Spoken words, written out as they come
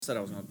said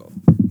I was gonna go.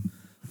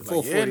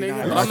 Full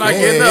 49ers. I'm not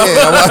getting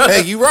up.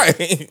 Hey, you right.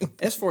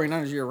 It's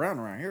 49ers year round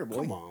around here, boy.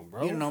 Come on,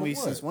 bro. You don't know For me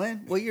what? since when?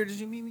 What year did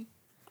you meet me?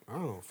 I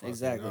don't fucking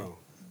Exactly. know.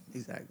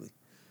 Exactly.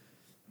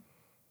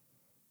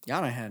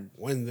 Y'all done had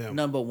Win them.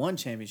 number one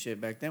championship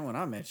back then when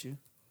I met you.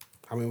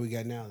 How many we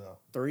got now, though?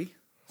 3. How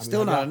many Still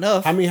have not y'all-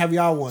 enough. How many have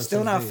y'all won? Still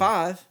since not then?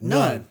 5.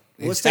 None.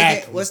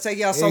 Exactly. What's take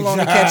y'all so long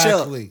to catch up?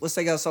 Exactly. What's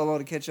take y'all so long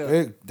to catch up?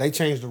 They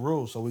changed the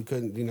rules, so we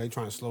couldn't. They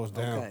trying to slow us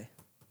down. Okay.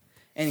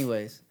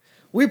 Anyways,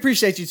 we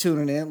appreciate you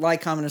tuning in.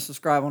 Like, comment, and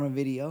subscribe on the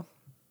video.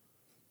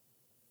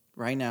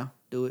 Right now.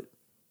 Do it.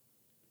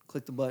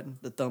 Click the button,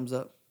 the thumbs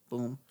up.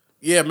 Boom.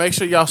 Yeah, make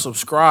sure y'all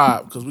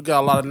subscribe because we got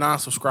a lot of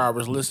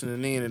non-subscribers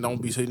listening in and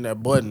don't be hitting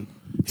that button.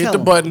 Hit Tell the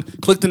 'em. button,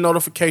 click the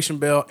notification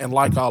bell, and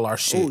like all our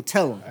shit. Ooh,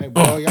 tell them. Hey,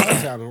 bro, y'all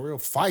sounding real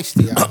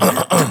feisty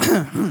out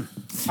here.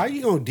 How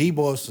you gonna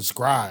debo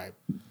subscribe?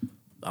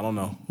 I don't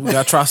know. We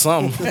gotta try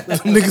something.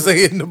 Niggas ain't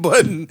hitting the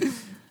button.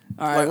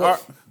 All right. Like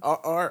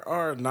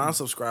our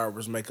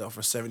non-subscribers make up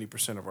for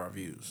 70% of our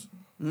views.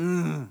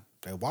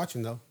 They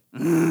watching though.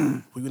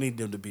 We need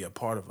them to be a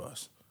part of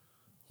us.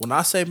 When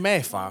I say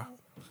Mayfire,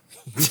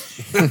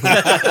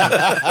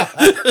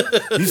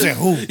 You said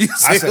who?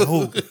 I said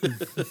who?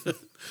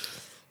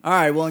 All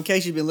right. Well, in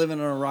case you've been living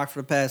on a rock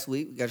for the past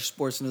week, we got your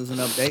sports news and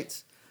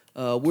updates.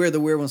 We're the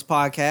Weird Ones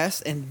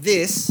podcast, and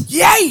this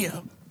yeah.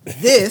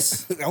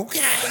 is Okay.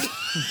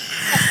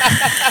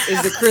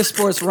 the Chris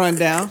Sports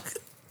Rundown.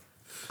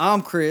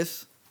 I'm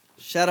Chris.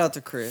 Shout out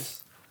to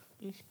Chris.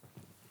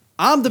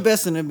 I'm the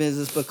best in the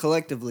business, but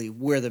collectively,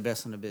 we're the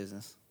best in the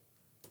business.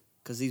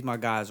 Because these my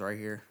guys right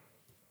here.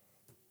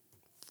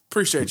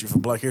 Appreciate you for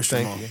Black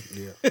History Month.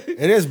 Yeah,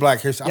 it is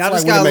Black History. I Y'all feel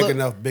like just we didn't gotta make look-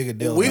 enough bigger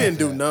deal. We about didn't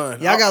do that.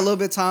 none. Y'all got a little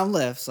bit of time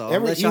left, so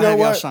let You y'all know have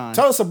y'all what? shine.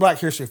 Tell us a Black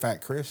History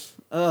fact, Chris.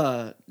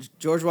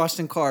 George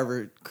Washington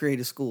Carver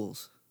created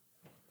schools.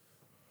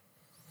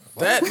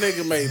 That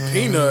nigga made I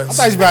peanuts.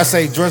 thought you was about to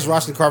say George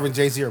Washington Carver and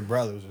Jay-Z are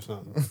brothers or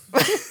something.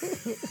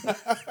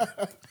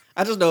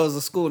 I just know it was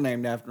a school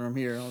named after him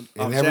here on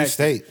In every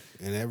state.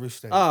 In every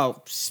state.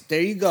 Oh,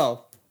 there you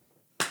go.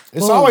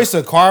 It's boom. always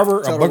a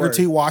Carver, Tell a the Booker word.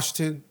 T.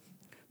 Washington.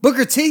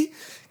 Booker T,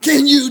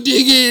 can you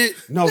dig it?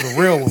 No, the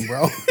real one,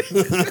 bro.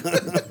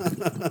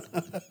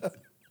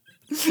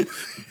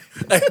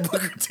 Hey,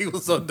 Booker T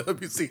was on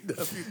WCW.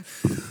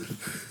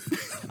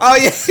 Oh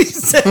yeah, he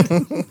said.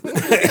 Coming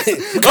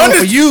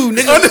for you,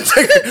 nigga.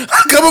 Undertaker,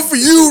 I'm coming for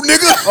you,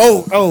 nigga.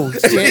 Oh,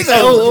 shit. He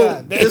said,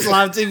 oh, this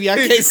live TV.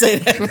 I can't say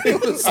that. He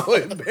was so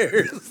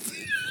embarrassed.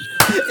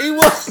 He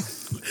was.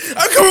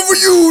 I'm coming for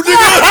you,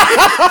 nigga.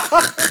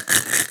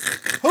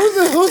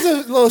 Who's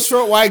the little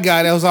short white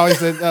guy that was always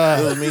the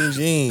Mean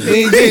Gene.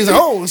 he's like,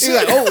 oh, He was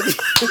like,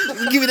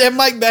 oh, give me that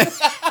mic back.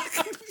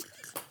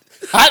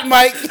 hot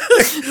mic.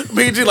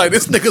 BG like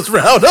this nigga's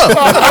round up.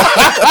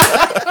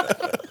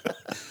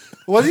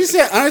 What he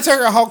said?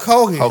 Undertaker or Hulk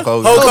Hogan? Hulk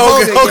Hogan. Hulk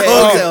Hogan.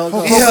 Hulk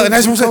Hogan. Yeah, and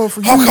that's what I'm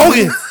saying. Hulk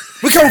Hogan.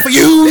 We coming for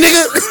you,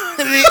 nigga.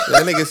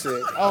 That nigga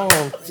said,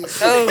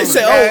 He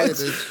said,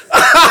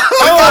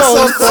 Oh,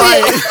 so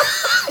quiet.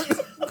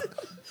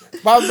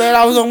 My bad,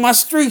 I was on my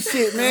street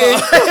shit,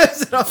 man.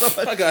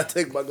 I gotta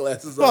take my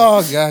glasses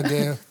off. Oh,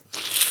 goddamn.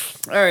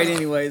 All right.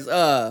 Anyways,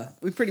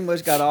 we pretty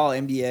much got all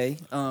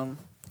NBA.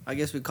 I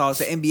guess we call it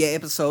the NBA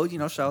episode. You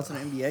know, shout out to the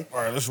NBA. All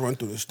right, let's run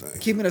through this thing.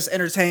 Keeping us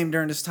entertained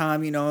during this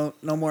time. You know,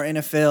 no more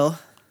NFL.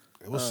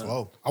 It was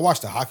slow. I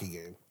watched the hockey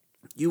game.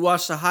 You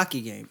watched a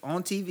hockey game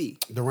on TV.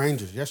 The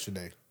Rangers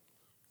yesterday.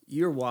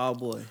 You're a wild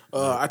boy.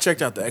 I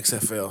checked out the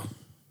XFL.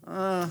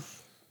 I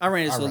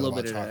ran into I'd a rather little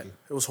bit watch of that. hockey.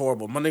 It was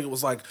horrible. My nigga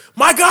was like,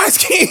 my guys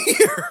can't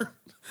hear.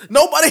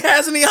 Nobody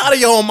has any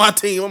audio on my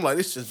team. I'm like,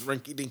 it's just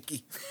rinky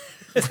dinky.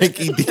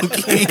 Rinky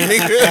Dinky,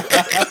 nigga.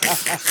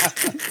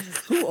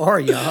 Who are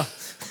y'all?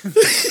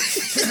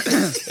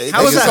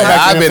 How was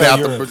that? I've been out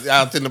Europe.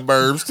 out in the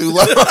burbs too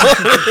long.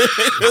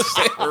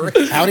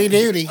 Howdy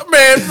doody.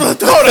 Man,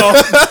 hold on.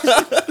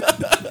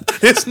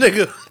 This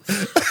nigga.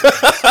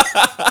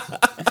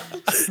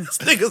 This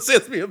nigga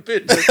sends me a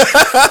picture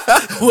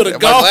with a My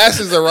golf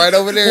glasses are right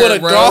over there, with a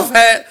bro. golf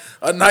hat,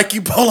 a Nike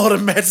polo that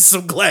matches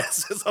some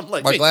glasses. I'm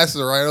like, My man,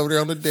 glasses are right over there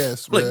on the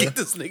desk, bro. like, get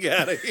this nigga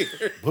out of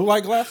here. Blue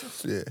light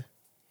glasses? Yeah.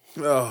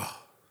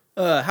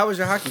 Oh, How was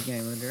your hockey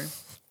game, Linder?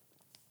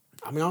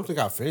 I mean, I don't think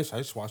I finished. I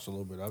just watched a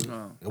little bit of it.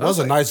 Oh. It was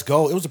a nice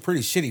goal. It was a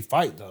pretty shitty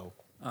fight, though.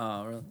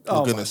 Oh, really? Oh,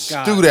 Looking my God.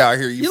 astute out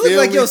here. You You feel look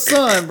like me? your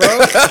son, bro.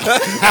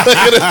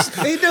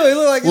 He do. He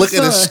look like your Looking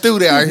son.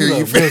 astute out here. You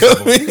look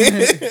feel miserable.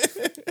 me?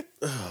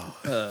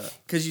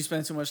 Because you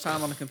spend too much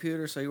time on the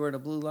computer, so you wear the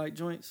blue light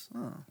joints?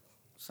 Oh,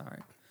 sorry.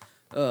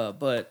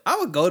 But I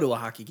would go to a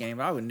hockey game,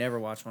 but I would never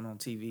watch one on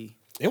TV.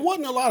 It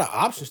wasn't a lot of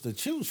options to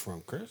choose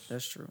from, Chris.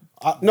 That's true.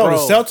 No,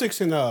 Bro. the Celtics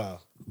and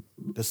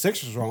the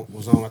Sixers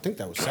was on. I think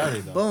that was Saturday,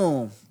 though.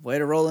 Boom. Way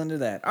to roll into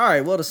that. All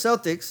right, well, the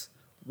Celtics,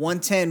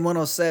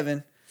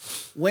 110-107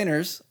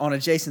 winners on a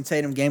Jason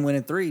Tatum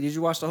game-winning 3. Did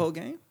you watch the whole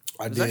game?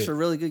 I It was did. actually a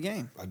really good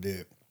game. I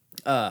did.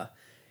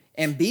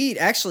 Embiid,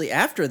 actually,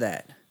 after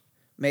that,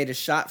 made a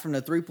shot from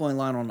the three-point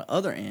line on the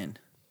other end,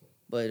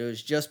 but it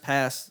was just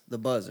past the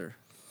buzzer.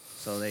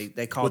 So they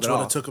called Which it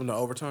one off. took them to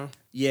overtime?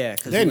 Yeah,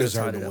 because They didn't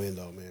deserve to win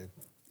though, man.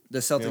 The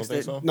You don't Celtics think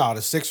did. so? No,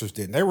 the Sixers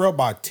didn't. They were up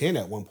by 10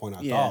 at one point,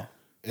 I Yeah. thought.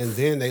 And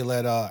then they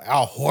let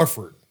Al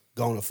Horford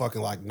go on a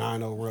fucking like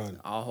 9-0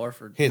 run. Al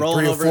Horford Hitting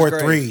rolling 3 or over 4 his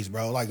grave. threes,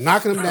 bro. Like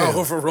knocking them down.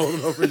 Oh, for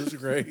rolling over in his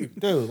grave.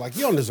 Dude, like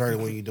you don't deserve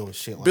it when you're doing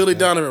shit like Billy that.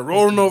 Donovan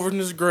rolling over in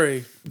his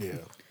grave. Yeah.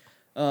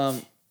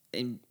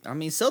 And I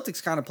mean,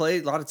 Celtics kind of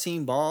played a lot of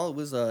team ball. It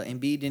was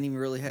Embiid didn't even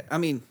really have. I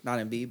mean, not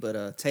Embiid,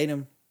 but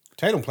Tatum.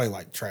 Tatum played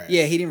like trash.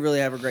 Yeah, he didn't really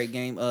have a great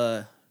game.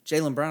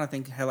 Jaylen Brown, I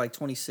think, had like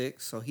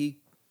 26. So he,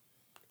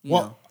 you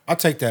Well, know, I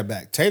take that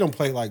back. Tatum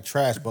played like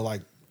trash, but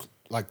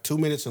like 2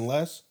 minutes and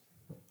less.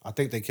 I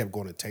think they kept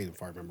going to Tatum,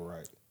 if I remember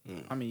right.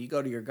 I mean, you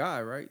go to your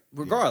guy, right?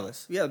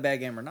 Regardless, if you have a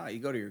bad game or not, you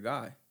go to your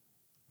guy.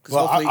 'Cause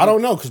Well, hopefully I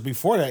don't know, because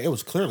before that, it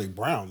was clearly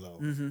Brown, though.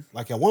 Mm-hmm.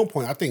 Like, at one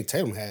point, I think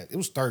Tatum it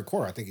was third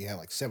quarter. I think he had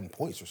like 7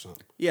 points or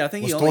something. Yeah, I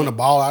think Was he throwing the only,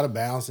 ball out of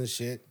bounds and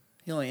shit.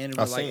 he only ended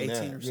I with like seen 18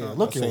 that. or Yeah, something.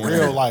 looking seen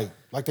real that.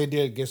 like they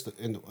did against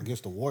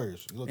the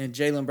Warriors. And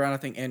Jaylen Brown, I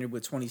think, ended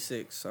with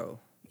 26. So,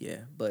 yeah.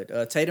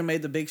 But Tatum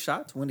made the big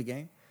shot to win the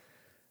game.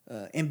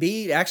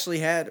 Embiid actually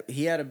had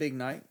a big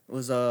night. It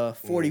was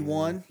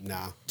 41,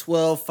 Nah,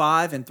 12,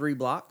 5, and 3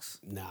 blocks.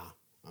 nah.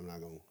 I'm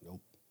not going to.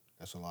 Nope.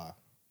 That's a lie.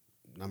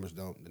 The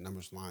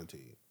numbers lying to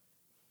you.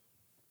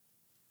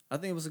 I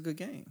think it was a good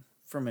game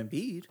from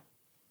Embiid.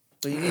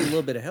 But you need a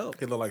little bit of help.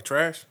 He look like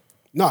trash.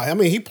 No, I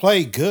mean, he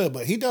played good,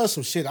 but he does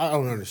some shit I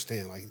don't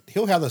understand. Like,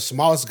 he'll have the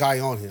smallest guy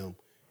on him,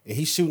 and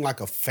he's shooting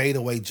like a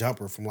fadeaway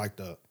jumper from like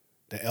the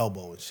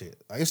elbow and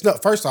shit. Like, it's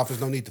not. First off,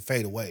 there's no need to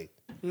fade away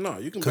No,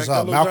 you can because back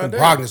that little Malcolm guy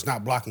down. Brogdon's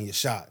not blocking your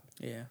shot.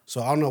 Yeah.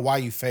 So I don't know why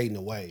you fading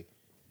away.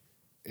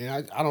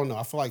 And I don't know.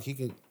 I feel like he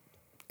can,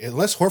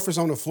 unless Horford's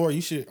on the floor,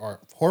 you should, or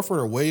Horford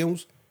or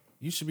Williams,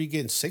 you should be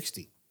getting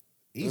 60.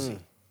 Easy.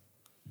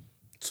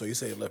 So you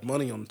say he left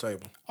money on the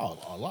table. Oh,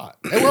 a lot.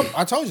 They were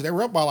I told you, they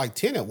were up by like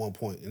 10 at one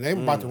point, and they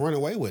were about to run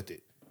away with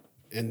it.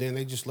 And then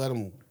they just let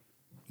them,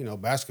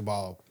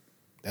 basketball,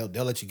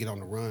 they'll let you get on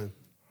the run.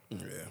 Yeah.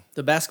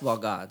 The basketball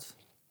gods.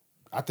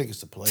 I think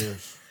it's the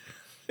players.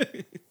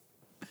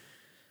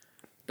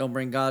 Don't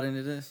bring God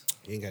into this.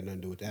 He ain't got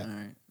nothing to do with that.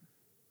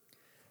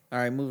 All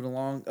right, moving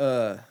along.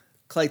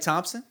 Klay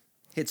Thompson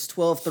hits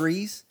 12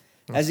 threes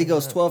as he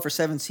goes 12 for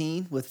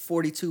 17 with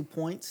 42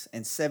 points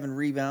and 7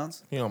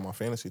 rebounds He on my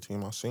fantasy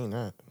team. I seen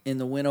that. in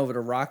the win over the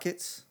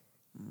Rockets.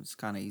 It's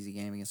kind of easy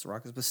game against the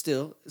Rockets, but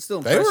still They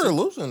impressive. were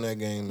losing that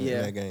game. Yeah.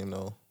 In that game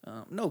though.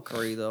 No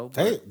Curry though.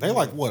 They But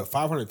like what, a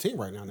 500 team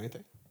right now, ain't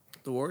they?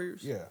 the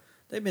Warriors. Yeah.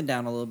 They've been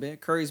down a little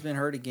bit. Curry's been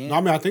hurt again. No,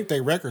 I mean I think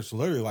their record's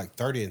literally like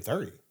 30 and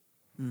 30.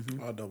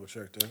 I'll double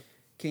check that.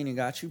 Keenan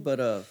got you,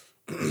 but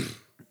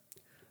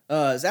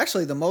it's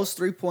actually the most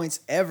 3 points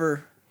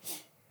ever.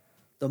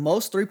 The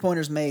most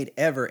 3-pointers made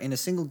ever in a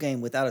single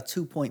game without a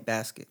 2-point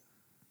basket.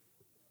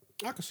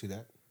 I can see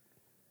that.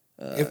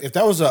 If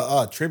that was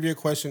a trivia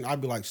question,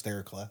 I'd be like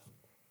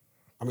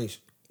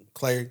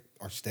Clay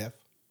or Steph.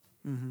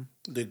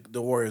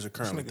 The Warriors are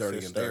currently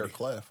 30 and 30.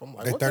 Clef. I'm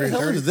like, They what 30 the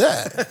hell and is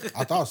that?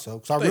 I thought so.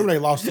 Because I remember they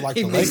lost to like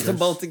He the mixed Lakers. them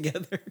both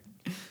together.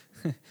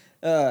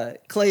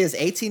 Clay is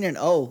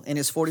 18-0 in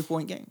his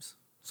 40-point games.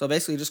 So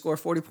basically, just score a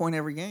 40-point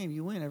every game.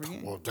 You win every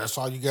game. Well, that's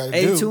all you got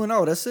to do.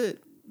 82-0. That's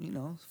it.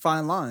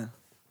 Fine line.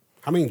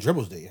 How many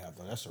dribbles did you have,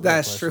 though? That's the real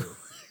That's question.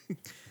 true.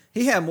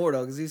 He had more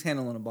though because he's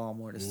handling the ball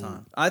more this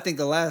time. I think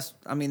that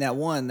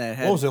one that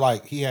had What was it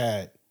like? He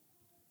had,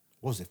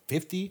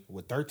 50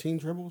 with 13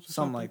 dribbles? Or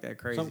something like that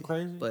crazy. Something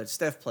crazy? But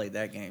Steph played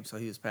that game, so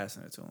he was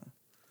passing it to him.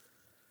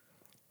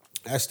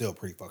 That's still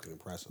pretty fucking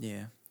impressive.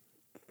 Yeah.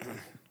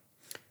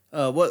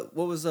 What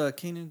was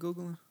Keenan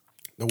Googling?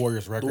 The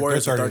Warriors The record.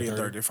 Warriors they're are 30 and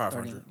 30. They're 30.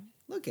 500.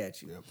 Look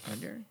at you, Yep. right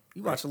there.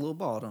 You watch a little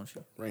ball, don't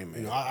you? Rain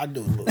Man. I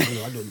do a little, I do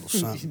a little You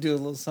something. do a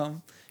little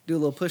something. Do a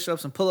little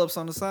push-ups and pull-ups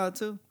on the side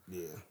too.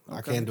 Yeah. I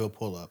Okay. can do a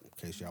pull-up, in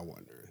case y'all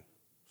wondering.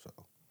 So,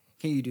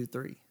 Can you do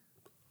 3?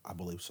 I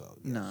believe so.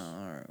 Yes. No,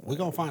 all right. We're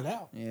going to find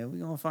out. Yeah, we're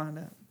gonna find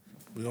out.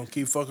 We're going to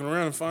keep fucking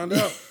around and find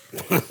out.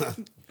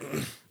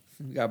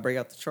 We gotta break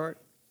out the chart.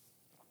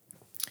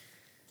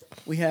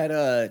 We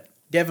had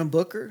Devin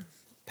Booker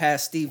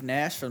pass Steve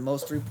Nash for the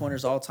most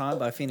 3-pointers all time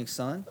by Phoenix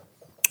Sun.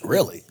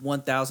 Really?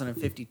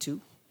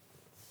 1,052.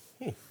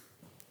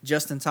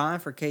 Just in time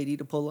for KD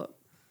to pull up.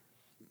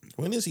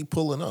 When is he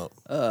pulling up?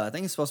 I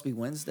think it's supposed to be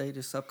Wednesday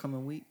this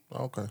upcoming week.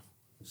 Okay.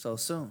 So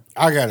soon.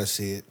 I got to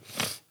see it.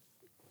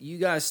 You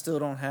guys still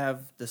don't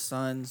have the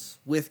Suns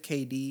with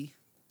KD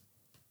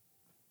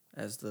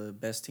as the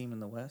best team in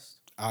the West?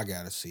 I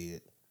got to see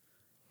it.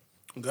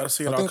 We got to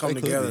see it I all think come they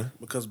could together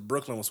because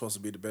Brooklyn was supposed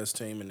to be the best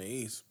team in the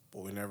East,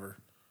 but we never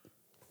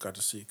got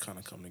to see it kind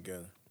of come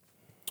together.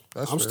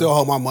 That's I'm fair. still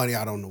holding my money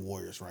out on the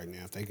Warriors right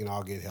now if they can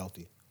all get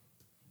healthy.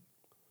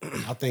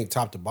 I think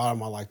top to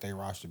bottom, I like their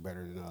roster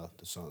better than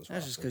the Suns.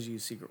 That's just roster. because you're a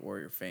secret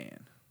Warrior fan.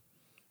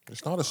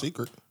 It's not a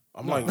secret.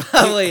 I'm like,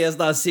 Well, yeah, it's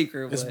not a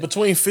secret. it's But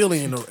between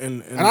Philly and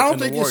And I don't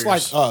the think it's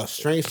Warriors. like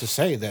strange to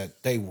say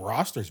that they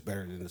roster's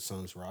better than the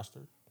Suns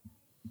roster.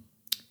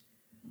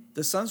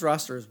 the Suns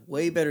roster is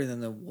way better than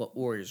the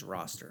Warriors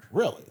roster.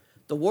 Really?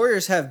 The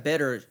Warriors have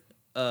better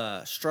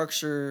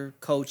structure,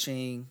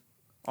 coaching,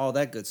 all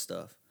that good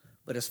stuff.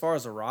 But as far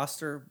as a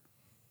roster,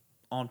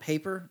 on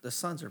paper, the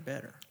Suns are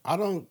better. I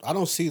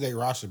don't see their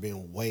roster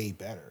being way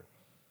better.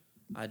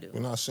 I do.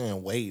 We're not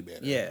saying way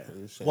better. Yeah.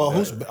 We're saying Well,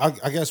 better.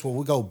 I guess when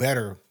we go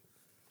better,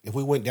 if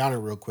we went down it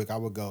real quick, I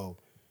would go.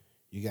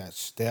 You got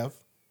Steph,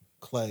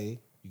 Clay,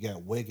 you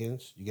got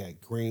Wiggins, you got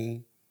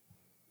Green,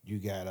 you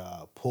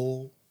got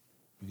Poole,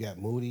 you got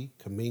Moody,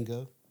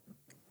 Kuminga.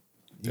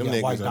 You Them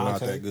got White niggas are not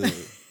Dante. that good.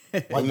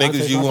 White Them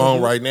Dante's niggas you not that on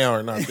good? right now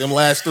are not. Them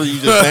last three you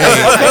just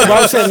named.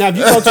 But I'm saying now, if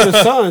you go to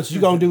the Suns,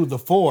 you're gonna do the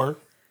 4.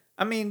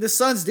 I mean, the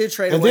Suns did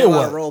trade And away a then lot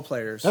what? of role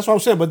players. That's what I'm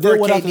saying. But then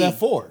For what after KD. that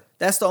 4?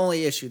 That's the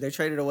only issue. They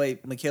traded away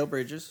Mikal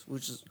Bridges,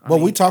 which is.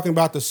 But we talking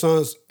about the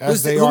Suns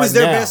as they who are was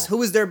their now. best? Who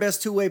was their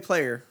best two-way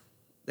player?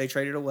 They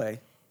traded away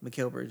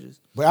Mikal Bridges.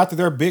 But after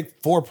their big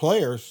 4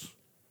 players,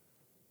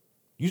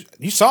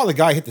 you saw the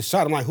guy hit the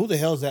shot. I'm like, who the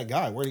hell is that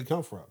guy? Where'd he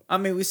come from? I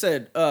mean, we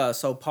said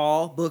so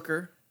Paul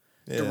Booker,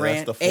 Yeah,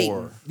 Durant, that's the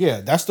Ayton. 4.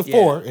 Yeah, that's the Yeah.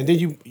 4. And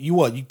then you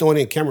what? You throwing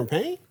in Cameron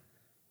Payne?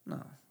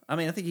 No, I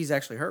mean I think he's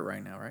actually hurt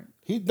right now, right?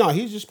 He's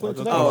just playing Oh,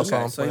 today. Oh, that's how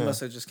okay. I'm So he playing.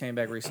 must have just came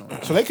back recently.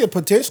 So they could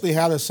potentially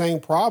have the same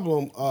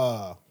problem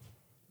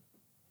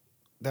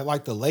that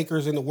like the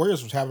Lakers and the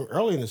Warriors was having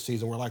early in the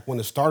season, where like when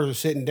the starters are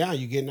sitting down,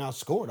 you getting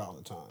outscored all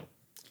the time.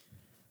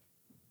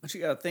 But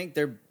you got to think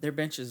their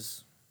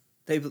benches,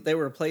 they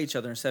were to play each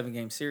other in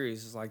 7-game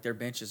series. It's like their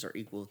benches are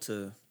equal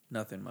to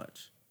nothing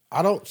much.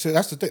 I don't see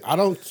that's the thing. I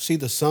don't see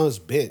the Suns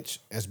bench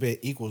as being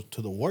equal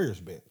to the Warriors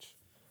bench.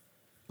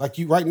 Like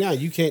you right now,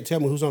 you can't tell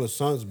me who's on the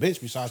Suns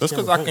bench besides Just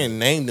because Cameron I Payne. can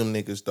name them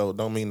niggas though,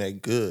 don't mean they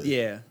good.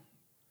 Yeah,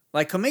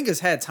 like Kaminga's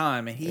had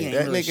time and he ain't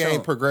that really nigga shown.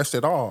 ain't progressed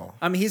at all.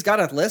 I mean, he's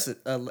got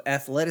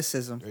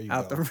athleticism you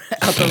out go. the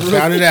out the roof.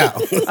 Shout it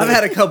out. I've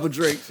had a couple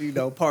drinks,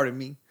 pardon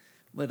me,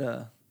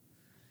 but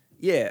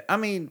yeah, I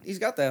mean, he's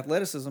got the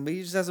athleticism, but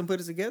he just hasn't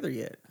put it together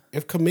yet.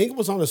 If Kuminga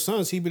was on the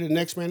Suns, he'd be the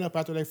next man up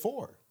after they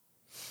 4.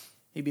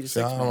 He'd be the See,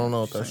 sixth I man, don't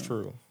know if what you're that's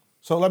saying. true.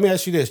 So let me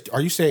ask you this: are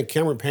you saying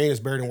Cameron Payne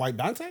is better than White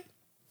Dante?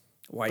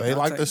 White They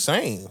Dante. like the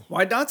same.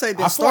 White Dante been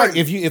I feel like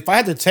starting if I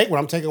had to take one,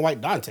 I'm taking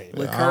White Dante.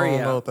 with I Curry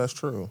don't know out. if that's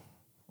true.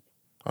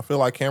 I feel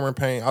like Cameron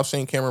Payne. I've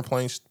seen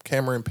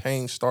Cameron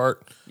Payne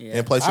start Yeah.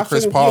 in place I've of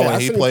Chris seen him- Paul, yeah, and I've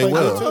he seen him played play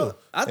well. good, too.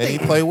 I And he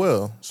think played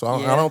well. So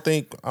Yeah.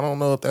 I don't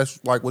know if that's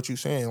like what you're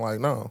saying.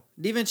 Like no,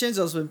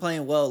 DiVincenzo's been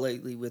playing well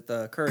lately with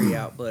Curry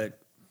out, but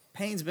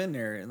Payne's been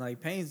there, and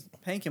like Payne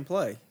can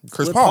play.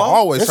 Chris With Paul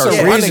always There's hurt.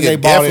 some My reason nigga they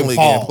bought in definitely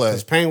Paul can play.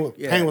 because Payne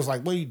Yeah. was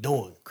like, "What are you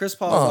doing?" Chris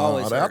Paul's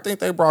always I hurt. think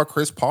they brought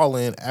Chris Paul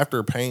in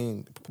after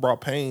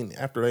brought Payne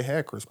after they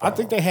had Chris Paul. I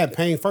think they had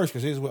Payne first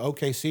because he was with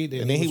OKC.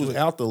 and then he was with,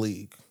 out the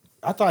league.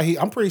 I thought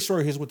I'm pretty sure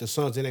he was with the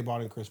Suns. Then they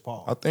brought in Chris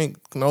Paul. I think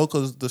no,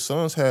 because the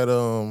Suns had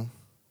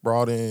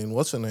brought in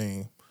what's the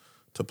name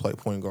to play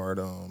point guard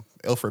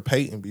Elfrid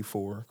Payton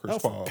before Chris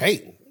Alfred Paul.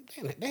 Payton.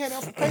 Damn, they had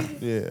Alfred Payton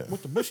Yeah,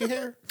 with the bushy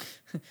hair.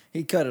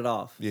 He cut it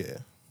off. yeah.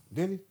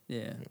 Did he?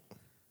 Yeah.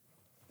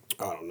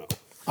 I don't know.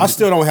 I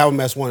still don't have him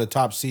as one of the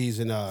top seeds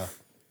in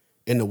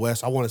the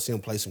West. I want to see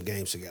them play some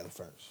games together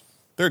first.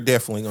 They're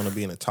definitely going to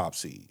be in the top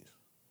seed.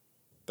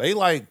 They're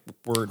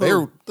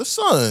the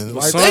Suns.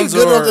 Like Suns they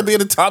good enough are- to be in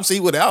the top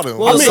seed without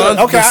him. I mean,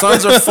 okay, the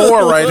Suns are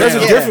 4 right There's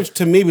now. a difference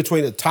to me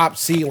between the top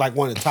seed and like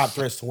one of the top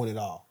threats to win it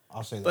all.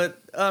 I'll say that. But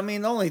I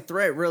mean, the only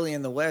threat really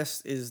in the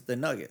West is the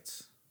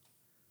Nuggets,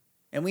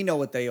 and we know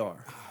what they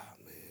are.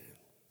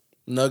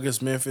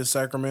 Nuggets, Memphis,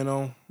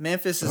 Sacramento.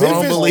 Memphis is I don't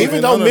Memphis, believe even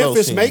in though none of those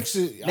Memphis teams. makes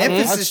it,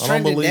 Memphis I is I don't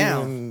trending believe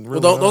down. in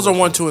Well, really those are none of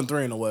 1, those 2, and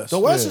 3 in the West. the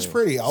West Yeah. is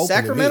pretty open.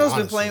 Sacramento's to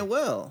me, been playing honestly.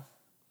 well.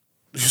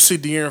 You see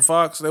De'Aaron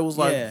Fox? They was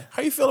like, Yeah.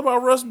 "How you feel about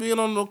Russ being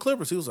on the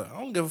Clippers?" He was like, "I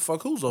don't give a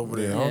fuck who's over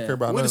Yeah, there. I don't Yeah. care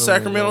about We're none the of them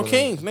Sacramento over there.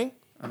 Kings, nigga."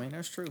 I mean,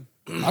 that's true.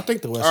 I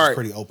think the West All is right.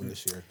 pretty open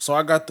this year. So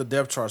I got the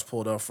depth charts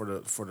pulled up for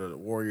the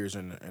Warriors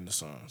and the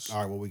Suns.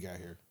 All right, what we got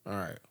here? All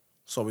right.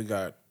 So we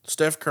got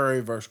Steph Curry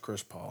versus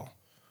Chris Paul.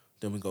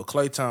 Then we go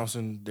Klay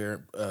Thompson,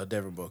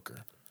 Devin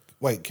Booker.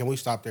 Wait, can we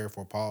stop there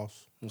for a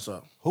pause? What's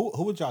up? Who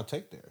would y'all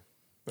take there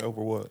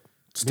Over what?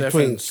 Steph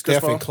between and Chris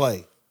Steph Paul? and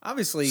Clay?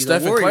 Obviously,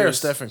 Steph the and Clay or Warriors.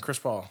 Steph and Chris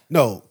Paul?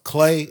 No,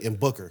 Clay and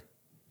Booker.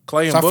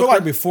 Clay and So I Booker. feel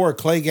like before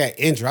Clay got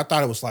injured, I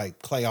thought it was like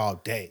Clay all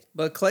day.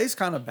 But Clay's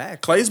kind of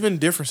back. Clay's been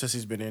different since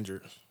he's been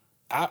injured.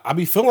 I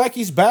be feeling like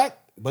he's back,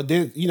 but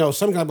then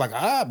some guys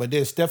like but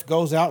then Steph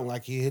goes out and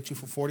like he hit you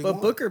for 41.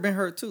 But Booker been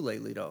hurt too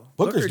lately, though.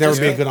 Booker's Booker never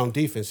just been came- good on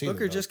defense either.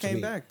 Booker though, just to came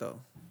me. back though,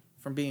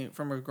 from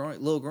a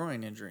little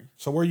groin injury.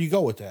 So where you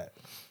go with that?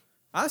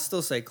 I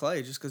still say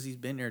Clay just because he's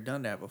been there,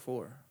 done that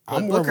before. But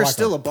I'm more of Booker's like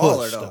still a push,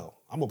 baller though.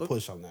 I'm gonna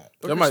push on that.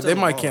 They Booker's might still a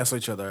baller. cancel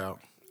each other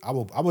out I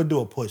would do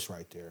a push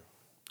right there.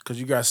 because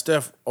you got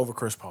Steph over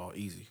Chris Paul,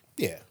 easy.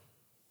 Yeah,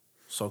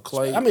 So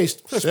Clay, I mean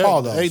Chris Shaq,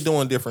 Paul though. They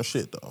doing different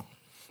shit though.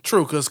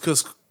 true because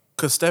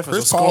Steph is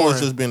Chris a Paul scorer.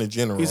 has just been a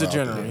general. He's a out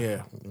general, there.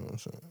 yeah. You know what I'm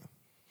saying?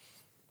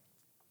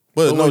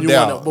 But no when you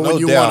doubt, wanna- but when no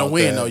you doubt wanna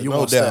win, that- though, you no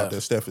want doubt Steph.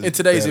 that Steph is In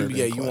today's better NBA,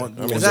 than you Clay. want-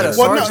 I mean, Is that a that's-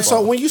 well, no, sergeant?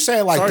 so when you say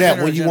it like Sergeant that,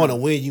 or when you general? want to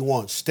win, you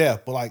want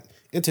Steph. But like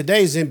in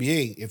today's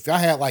NBA, if I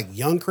had like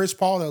young Chris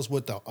Paul that was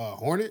with the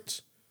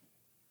Hornets,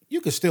 you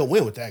can still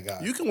win with that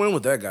guy. You can win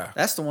with that guy.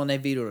 That's the one they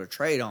vetoed a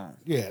trade on.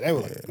 Yeah, they were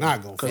like,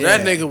 not going. Because for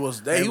that that. nigga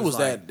was They he was was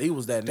like, that he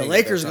was that. The nigga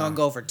Lakers at are that gonna time.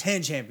 go for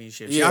 10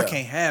 championships. Yeah. Y'all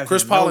can't have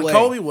Chris him. Paul no and way.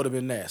 Kobe would have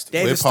been nasty.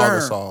 David With Paul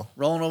Stern Gasol.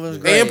 rolling over his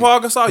grave. And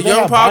Paul Gasol, They young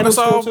got Paul Bynum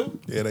still, Gasol. too?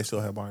 Yeah, they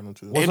still have Bynum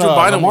too. Andrew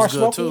Bynum Lamar was good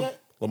smoking too. yet?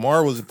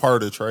 Lamar was a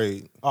part of the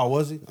trade. Oh,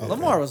 was he? Okay.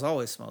 Lamar was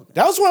always smoking.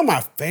 That was one of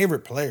my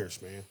favorite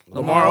players, man.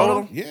 Lamar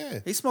Odom? Yeah.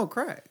 He smoked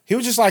crack. He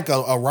was just like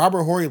a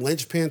Robert Horry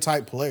linchpin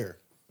type player.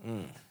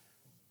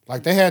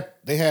 Like they had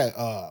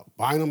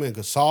Bynum and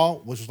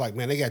Gasol, which was like,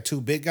 man, they got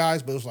two big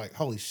guys, but it was like,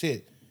 holy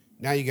shit.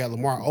 Now you got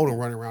Lamar Odom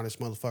running around this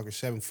motherfucker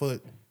 7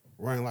 foot,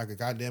 running like a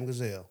goddamn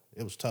gazelle.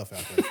 It was tough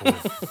out there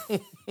for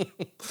him.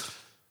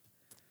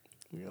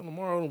 Yeah,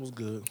 Lamar Odom was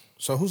good.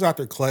 So who's out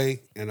there?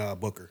 Clay and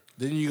Booker.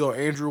 Then you go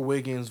Andrew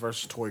Wiggins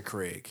versus Torrey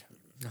Craig.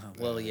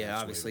 Well, yeah,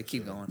 obviously.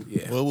 Keep going.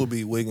 Yeah. Well, it would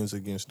be Wiggins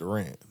against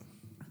Durant.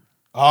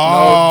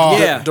 Oh,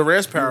 Yeah.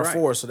 Durant's power You're right.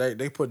 forward, so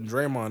they putting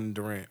Draymond and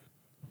Durant.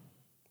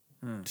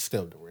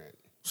 still Durant.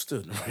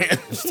 Still Durant.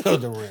 Still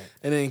Durant.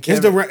 And then It's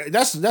Kevin, Durant.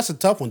 That's a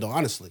tough one though,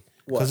 honestly,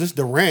 because it's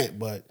Durant.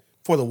 But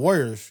for the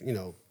Warriors, you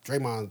know,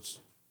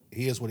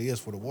 he is what he is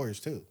for the Warriors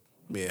too.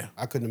 yeah.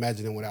 I couldn't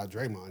imagine him without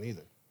Draymond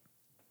either.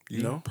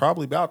 You know?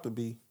 probably about to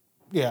be.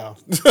 Yeah.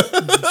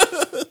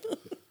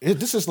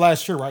 This is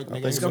last year, right?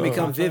 It's going to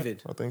become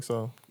vivid. I think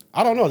so.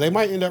 I don't know. They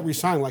might end up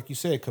resigning, like you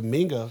said,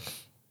 Kuminga.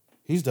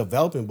 He's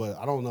developing, but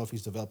I don't know if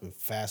he's developing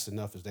fast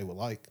enough as they would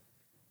like.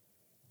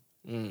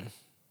 And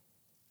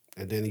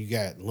then you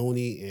got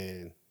Looney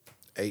and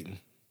Ayton.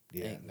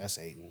 that's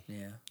Ayton.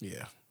 Yeah.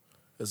 Yeah.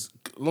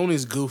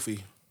 Looney's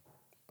goofy.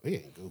 He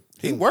ain't good.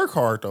 He work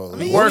hard though.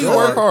 He work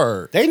work hard.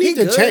 hard. They need He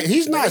to good. change.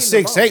 He's They not need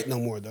him 6'8" no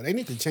more though. They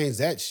need to change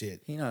that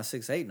shit. He's not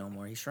 6'8" no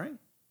more. He shrank.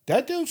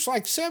 That dude's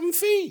like 7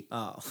 feet.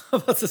 Oh,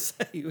 I'm about to say.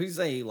 What you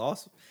say? He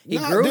lost? He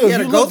Nah, grew? dude, He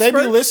had a you growth look, they be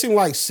spurt? listing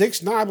like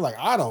 6'9". I'm like,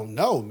 I don't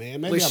know, man.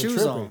 Maybe With I'm shoes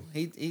tripping. on.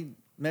 He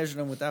measured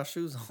him without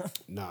shoes on.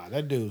 Nah,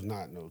 that dude's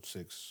not no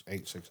 6'8",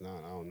 6'9".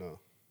 I don't know.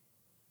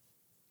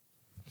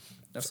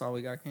 That's all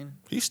we got, Kenny?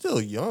 He's still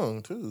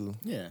young too.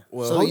 Yeah.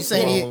 Well, so you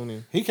saying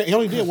Looney. He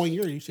only did 1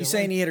 year. You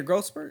saying he hit a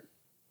growth spurt?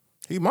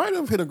 He might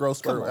have hit a growth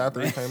spurt on, after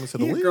man. he came into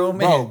the He a league. grown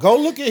man. Bro, go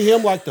look at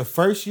him like the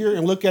first year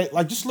and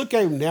just look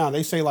at him now.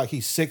 They say like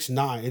he's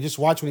 6'9", and just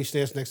watch when he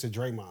stands next to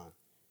Draymond.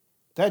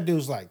 That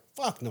dude's like,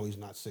 fuck no, he's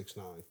not 6'9".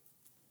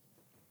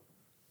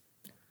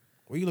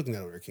 What are you looking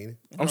at over there, Keenan?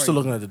 I'm still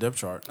looking at the depth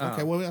chart.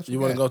 Okay, well that's You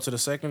want to go to the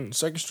second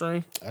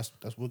string? That's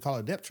what we call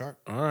a depth chart.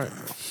 All right.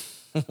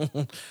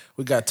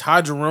 We got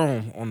Ty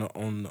Jerome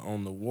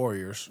on the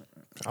Warriors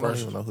I don't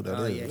even know who that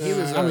is. Yeah, he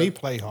was. I mean, he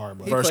played hard,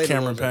 but versus played a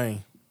Cameron little bit.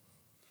 Payne.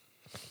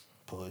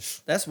 push.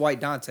 That's White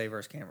Dante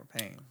versus Cameron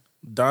Payne.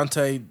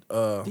 Dante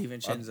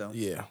DiVincenzo.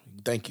 yeah,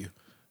 thank you.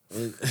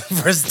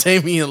 Versus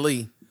Damian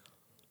Lee.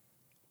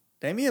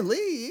 Damian Lee,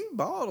 he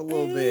balled a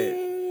little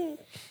bit.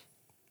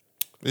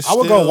 It's I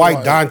would go still, White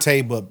like,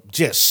 Dante, but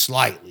just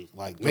slightly,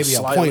 like maybe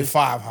slightly? a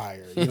 0.5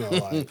 higher. You know,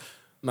 like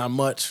Not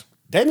much.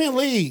 Damian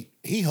Lee,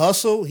 he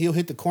hustle. He'll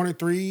hit the corner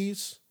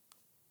threes.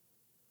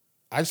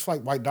 I just feel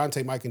like White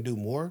Dante might can do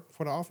more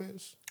for the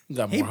offense. He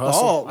got He more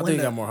hustle. balled I when think he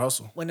the- got more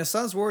hustle. When the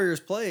Suns Warriors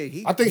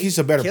played, I think he's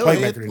a better killed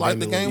playmaker it. than Like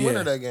the Damian game Lee.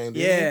 winner that game.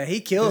 Dude. Yeah, he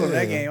killed him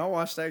that Yeah. game. I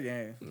watched that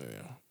game. Yeah.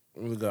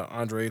 We got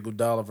Andre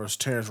Iguodala versus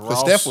Terrence But Ross.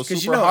 Steph was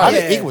 'Cause super you know, I high.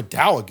 yeah. think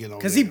Iguodala get on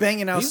Because there. he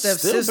banging out He's Steph's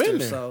still been sister,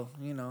 there. so,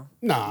 you know.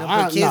 Nah,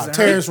 Them put kids in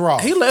Terrence her.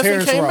 Ross. He left and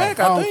Terrence came Ross. back,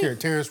 I I don't think. care.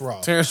 Terrence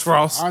Ross. Terrence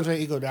Ross,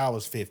 Andre Iguodala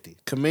was 50.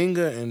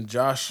 Kaminga, and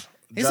Josh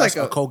He's like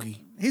a- Okogie.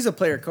 He's a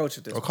player coach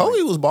at this Okogie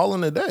point. was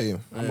balling today.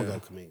 I'm gonna go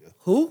Kuminga.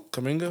 Who?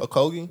 Kaminga,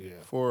 Okogie Yeah.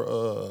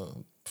 for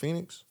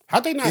Phoenix.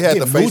 How'd they not He had get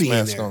the face Moody in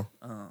mask there?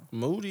 on.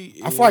 Moody.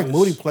 I feel like is-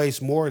 Moody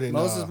plays more than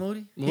Moses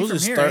Moody? He Moody's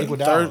from here, third, ain't he?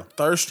 Iguodala.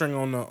 third string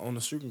on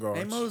the shooting guards.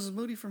 Ain't Moses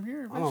Moody from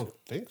here? I don't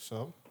think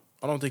so.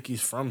 I don't think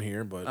he's from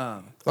here, but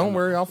Don't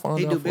worry, I'll find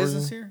He out do for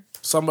business you. here?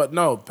 somebody.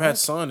 No,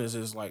 Pat's son is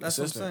his like That's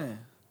what I'm assistant. saying.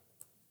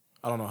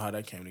 I don't know how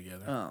that came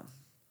together. Um,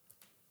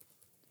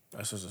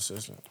 That's his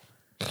assistant.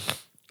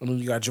 And then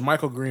you got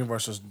Jermichael Green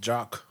versus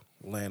Jock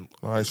Land.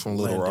 Oh, he's from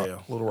Little Landale.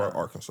 Rock, Little Rock,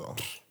 Arkansas.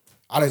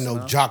 I didn't know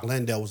Jock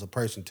Landale was a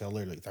person until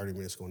literally 30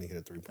 minutes ago when he hit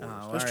a 3-pointer.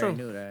 oh, That's I already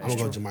true. knew that. I'm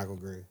gonna go Jermichael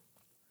Green.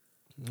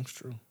 That's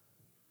true.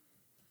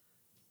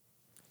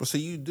 But see,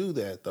 you do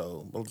that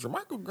though. But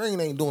Jermichael Green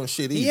ain't doing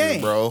shit He either,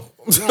 ain't. bro.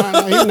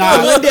 No, he's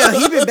not. Lindell,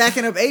 he been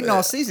backing up Aiden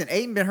all season.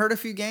 Aiden been hurt a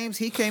few games.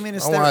 He came in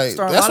and I'm like,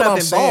 started that's what lineup I'm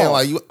and saying.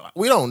 balled. Like,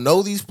 we don't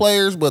know these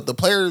players, but the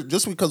players,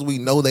 just because we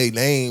know their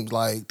names,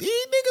 like these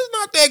niggas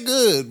not that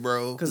good,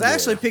 bro. Because I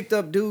actually picked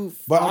up dude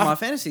But on I- my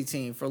fantasy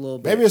team for a little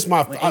bit. Maybe it's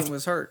my. when Aiden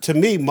was hurt. To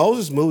me,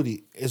 Moses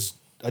Moody is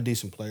a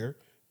decent player.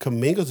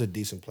 Kuminga's a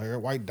decent player.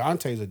 White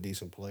Dante's a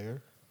decent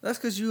player. That's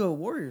because you a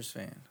Warriors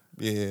fan.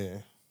 Yeah,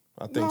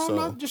 I think No, so.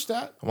 not just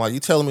that. I'm like, you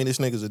telling me this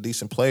nigga's a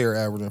decent player,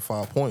 averaging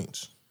 5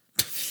 points?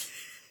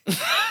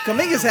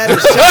 Kaminga's had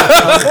his shot.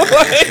 though.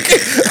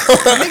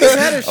 Kaminga's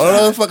had his I don't know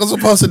shot. what the fuck I'm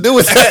supposed to do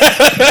with that.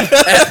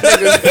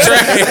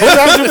 Who's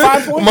averaging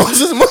 5 points?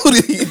 Moses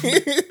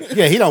Moody.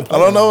 Yeah, he don't play.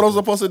 I don't know what I'm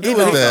supposed to do with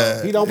don't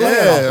that. He don't play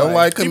Yeah, enough. I'm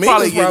like, He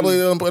probably Kaminga's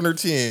probably up under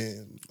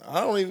 10.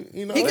 I don't even,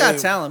 you know. He got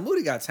talent.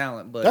 Moody got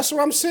talent, but That's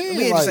what I'm saying.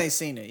 we like, just ain't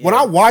seen it yet. When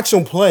I watch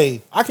him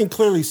play, I can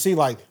clearly see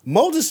like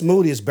Moses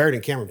Moody is better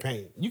than Cameron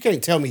Payne. You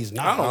can't tell me he's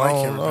not. I don't like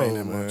I Cameron don't Payne know,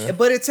 that much. man.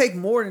 But it take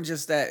more than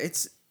just that.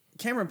 It's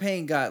Cameron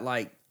Payne got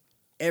like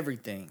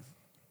everything.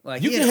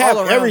 Like You he can an have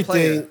all-around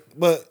everything, player.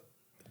 but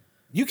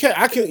you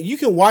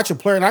can watch a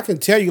player and I can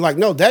tell you like,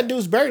 no, that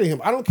dude's better than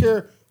him. I don't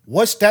care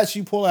what stats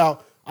you pull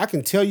out. I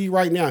can tell you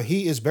right now,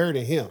 he is better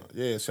than him.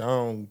 Yeah, see, I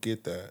don't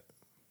get that.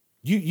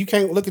 You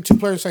can't look at two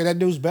players and say that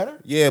dude's better.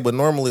 Yeah, but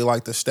normally,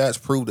 like, the stats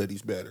prove that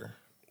he's better.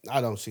 I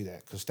don't see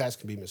that because stats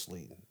can be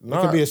misleading. It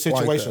Not could be a like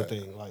situational that.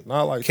 thing. Like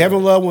Not like Kevin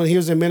that. Love when he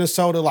was in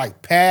Minnesota,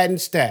 like padding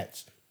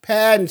stats.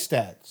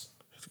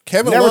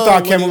 Kevin Never Love,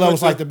 thought when Kevin he Love went was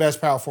to- like the best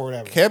power forward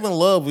ever. Kevin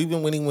Love,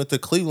 even when he went to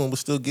Cleveland, was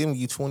still giving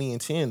you 20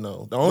 and 10,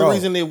 though. The only Bro.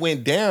 reason it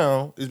went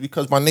down is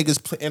because my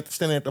niggas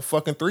standing at the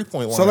fucking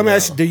 3-point line. So let me now.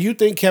 ask you: do you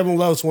think Kevin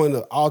Love's one of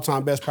the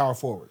all-time best power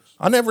forwards?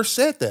 I never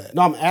said that.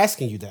 No, I'm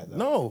asking you that though.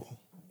 No.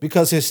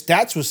 Because his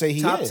stats would say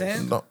he Top is.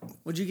 10? No.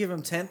 Would you give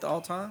him 10th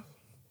all time?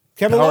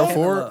 Kevin Power Love?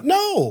 forward?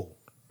 No.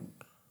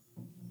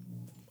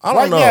 I don't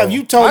Right know. now, if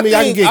you told me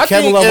I can get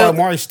Kevin think Love or if-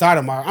 Amari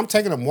Stoudemire, I'm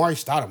taking Amari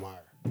Stoudemire.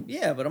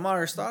 Yeah, but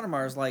Amari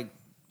Stoudemire is like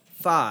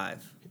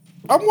 5.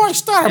 Amari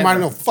Stoudemire Ever.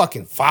 no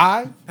fucking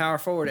 5. Power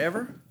forward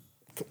ever.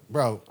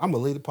 Bro, I'm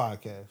going to lead the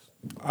podcast.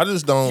 I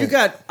just don't. You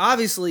got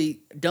obviously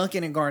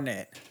Duncan and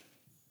Garnett,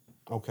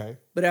 Okay.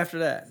 but after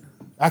that,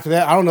 After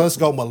that, I don't know. Let's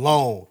go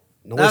Malone.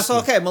 that's Nowitzki.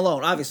 okay.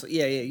 Malone, obviously,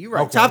 yeah, you're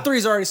right. Okay. Top 3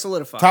 is already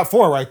solidified. Top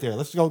 4 right there.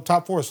 Let's go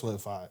top 4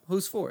 solidified.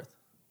 Who's 4th?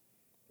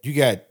 You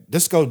got,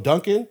 let's go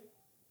Duncan.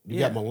 You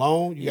Yeah. got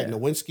Malone. You got Yeah.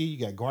 Nowinski. You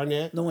got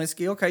Garnett.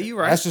 Nowinski. Okay, you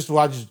right. That's just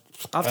what I just.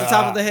 Off the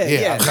top of the head. Yeah.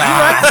 yeah.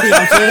 You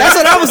right. That's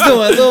what I was doing.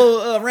 A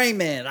little Rain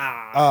Man.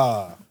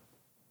 I'm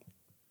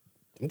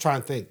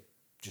trying to think.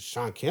 Just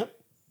Sean Kemp.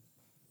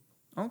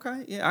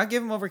 Okay. Yeah, I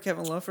give him over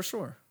Kevin Love for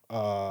sure.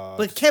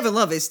 But Kevin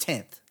Love is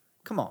 10th.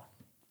 Come on.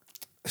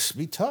 It'd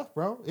be tough,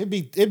 bro. It'd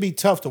be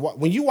tough to watch.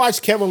 When you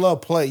watch Kevin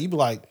Love play, you be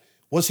like,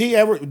 was he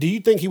ever? Do you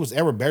think he was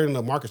ever better than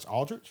LaMarcus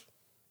Aldridge?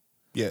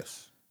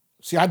 Yes.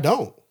 See, I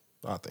don't.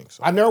 I think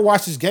so. I never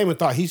watched his game and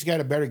thought he's got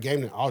a better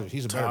game than Aldridge.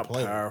 He's a better Top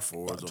player. power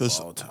forwards of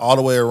Just all time. all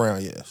the way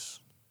around, yes.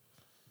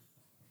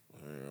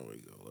 There we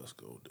go. Let's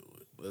go do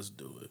it. Let's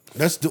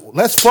do it.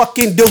 Let's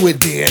fucking do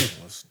it, then.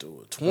 Let's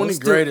do it. 20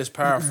 greatest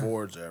power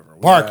forwards ever.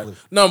 We Barkley.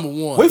 got number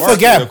 1. We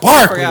forgot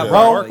Barkley, Forgot bro.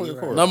 Barkley, of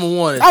course. Number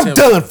 1 is I'm Tim.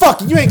 done.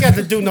 Fuck you. You ain't got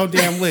to do no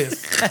damn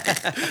list.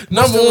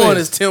 Number the 1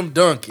 list? is Tim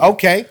Duncan.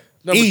 Okay.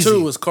 Number Easy.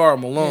 2 is Karl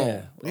Malone.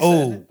 Yeah.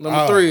 Oh.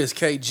 Number 3 is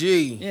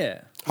KG.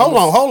 Yeah.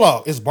 Hold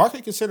on. Is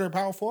Barkley considered a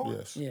power forward?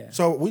 Yes. Yeah.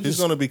 So we He's just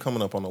going to be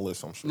coming up on the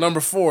list, I'm sure. Number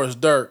 4 is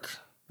Dirk.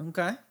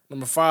 Okay.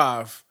 Number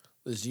 5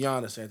 is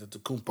Giannis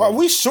Antetokounmpo. Are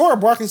we sure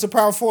Barkley's a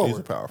power forward? He's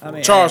a power forward.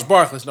 mean, Charles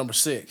Barkley's number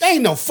 6.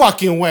 Ain't no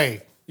fucking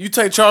way. You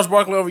take Charles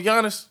Barkley over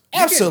Giannis?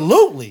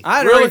 Absolutely.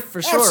 I'd Really? really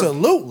for sure.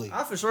 Absolutely.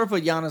 I for sure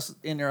put Giannis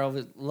in there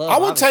over Love. I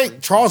would obviously.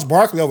 take Charles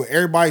Barkley over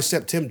everybody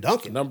except Tim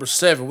Duncan. Number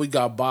 7, we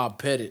got Bob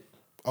Pettit.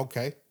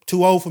 Okay.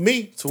 Too old for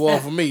me.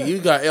 12 for me. You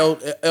got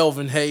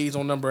Elvin Hayes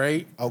on number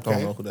 8. Don't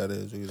Okay. know who that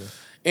is either.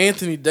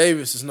 Anthony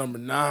Davis is number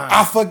 9.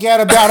 I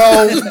forgot about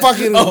old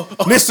fucking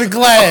Mr.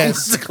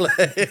 Glass.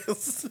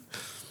 Class.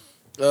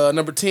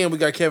 Number 10, we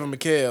got Kevin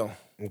McHale.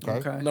 Okay.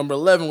 Okay. Number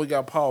 11, we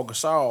got Paul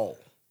Gasol.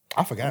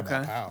 I forgot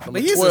about Okay. Powell.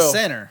 But he's 12. a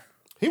center.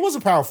 He was a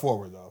power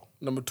forward though.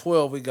 Number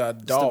 12, we got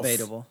It's Dolph.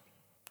 debatable.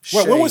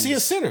 Wait, when was he a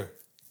Shays. center?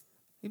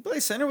 He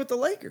played center with the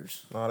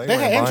Lakers. No, they They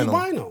had ran Andrew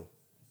Bynum. Bynum.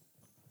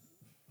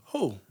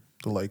 Who?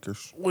 The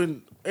Lakers.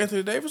 When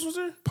Anthony Davis was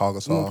there? Paul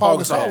Gasol. Paul Oh,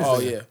 Gasol. oh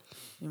was there. yeah.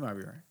 You might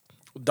be right.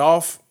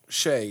 Dolph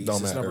Shays Don't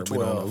is matter. number We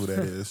don't know 12. who that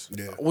is.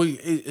 Yeah.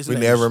 His We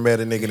name never is- met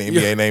a nigga in the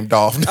NBA named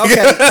Dolph.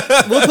 Okay.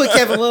 We'll put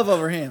Kevin Love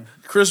over him.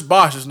 Chris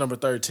Bosh is number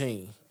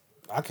 13.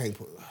 I can't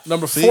put.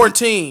 Number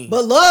 14.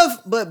 But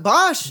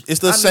Bosh.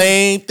 It's the I mean,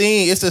 same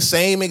thing. It's the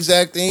same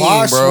exact thing,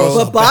 Bosh bro. was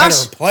a But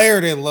Bosh- better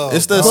player than Love.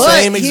 It's the bro. but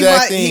same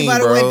exact he thing, might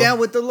have bro. went down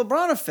with the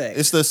LeBron effect.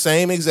 It's the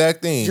same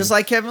exact thing. Just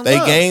like Kevin They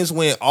Love. games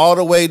went all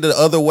the way the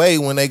other way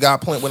when they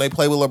when they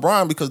play with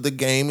LeBron because the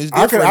game is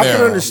I different can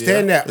now.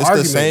 understand that It's the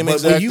argument. same but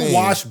exact when you thing.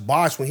 watch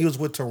Bosh when he was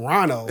with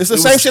Toronto, It's the It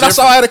same was shit I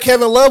saw out of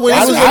Kevin Love when he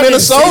I was in didn't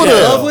see that.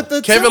 Minnesota. Love with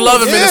the Kevin two.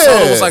 Love in Yeah.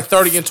 Minnesota was like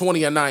 30 and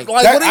 20 a night.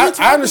 Like, That- what are you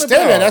talking I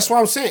understand about? that. That's what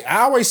I'm saying.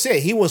 I always said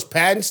he was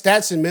padding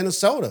stats in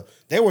Minnesota.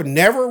 They were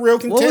never a real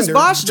What contender. was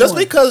Bosh Just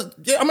doing? because,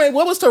 I mean,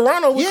 what was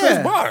Toronto with Chris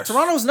Yeah. Bosh?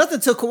 Toronto was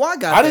nothing till Kawhi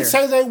got I didn't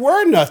there. say they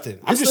were nothing.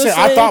 I'm It's just the saying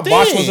I same thought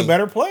Bosh was a thing.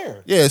 better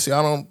player. Yeah, see,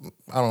 I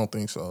don't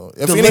think so.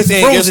 If The list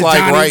anything, proves it's it, like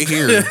Johnny. right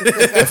here.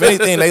 If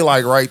anything, they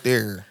like right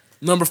there.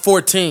 Number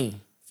 14,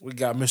 we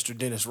got Mr.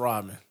 Dennis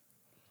Rodman.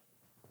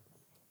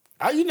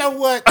 You know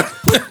what?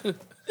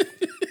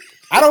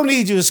 I don't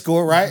need you to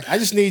score, right? I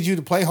just need you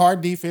to play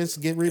hard defense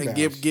and get And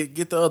rebounds.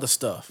 get the other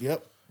stuff.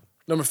 Yep.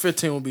 Number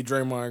 15 would be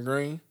Draymond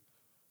Green.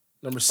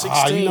 Number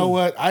 16. You know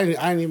what? I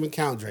didn't even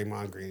count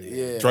Draymond Green.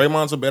 Yeah.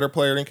 Draymond's a better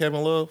player than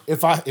Kevin Love?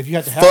 If you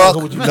had to have Fuck one,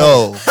 who would you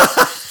no.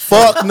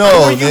 Fuck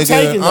no, are you nigga.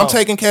 taking, I'm though?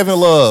 taking Kevin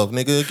Love,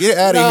 nigga. Get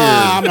out of Nah,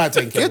 here. I'm not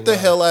taking Kevin Get the Love.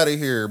 hell out of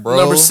here, bro.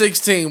 Number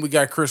 16, we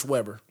got Chris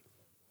Webber.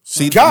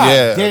 God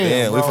yeah,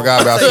 damn, we bro.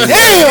 forgot about C-Web.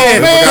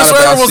 Damn, man. Chris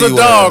about Webber was a C-Web.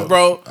 dog,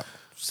 bro.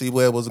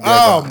 C-Web was a good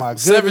Oh guy. my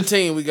goodness.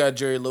 17, we got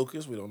Jerry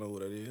Lucas. We don't know who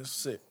that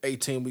is.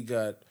 18, we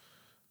got.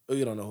 Oh,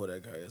 you don't know who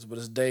that guy is, but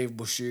it's Dave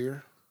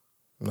Bouchier.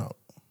 No.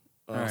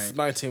 right.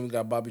 19, we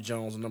got Bobby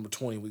Jones. And number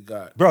 20, we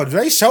got. Bro, do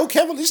they show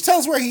Kevin? Just tell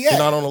us where he at. He's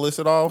not on the list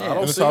at all? I don't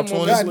in the see top him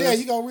on 20? this God damn,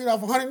 you gonna read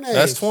off 100 names.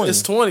 That's 20.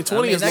 It's 20.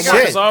 20 mean, is that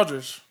LaMarcus guy-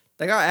 Aldridge.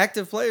 They got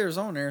active players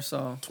on there,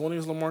 so 20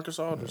 is LaMarcus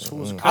Aldridge, who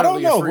was I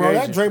don't currently a know, free bro.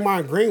 agent. That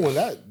Draymond Green one,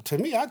 that to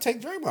me, I'd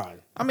take Draymond.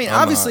 I mean, I'm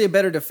obviously not. a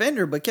better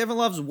defender, but Kevin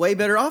Love's way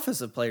better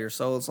offensive player.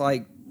 So it's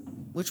like,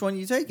 which one are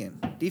you taking?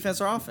 Defense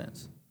or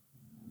offense?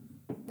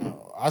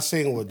 I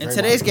seen what In Draymond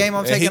today's did. game, I'm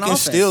And taking he can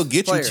offense. still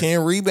get player. you 10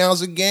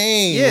 rebounds a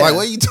game. Yeah. Like,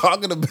 what are you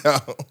talking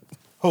about?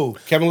 Who?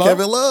 Kevin Love?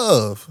 Kevin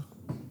Love.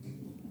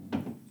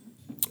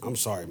 I'm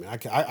sorry, man.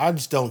 I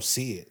just don't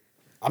see it.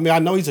 I mean, I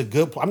know he's a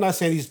good. I'm not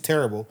saying he's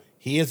terrible.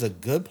 He is a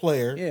good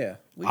player. Yeah,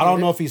 we I don't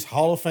get know it. if he's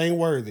Hall of Fame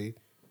worthy,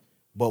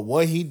 but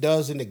what he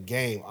does in the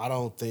game, I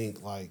don't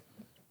think like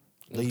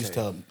leads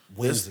to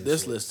wins. and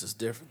This shit. list is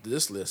different.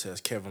 This list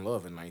has Kevin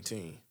Love at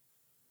 19.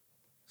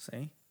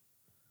 See,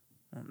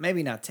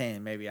 maybe not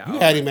 10. Maybe You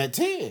had him at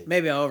 10.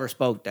 Maybe I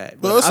overspoke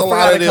that. But there's I a forgot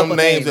lot of them couple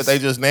names that they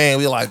just named.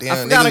 We like,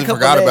 damn, forgot a niggas couple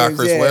forgot about names,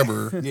 Chris yeah.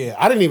 Webber. Yeah,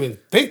 I didn't even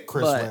think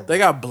Chris But- Webber. They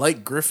got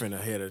Blake Griffin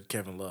ahead of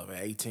Kevin Love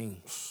at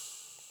 18.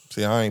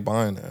 See, I ain't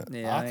buying that.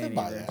 Yeah, I could ain't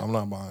buy either. that. I'm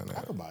not buying I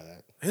that. could buy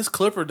that. His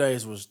Clipper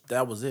days was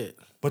it.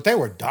 But they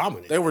were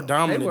dominant. They were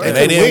dominant. were. And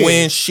They they didn't win.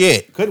 win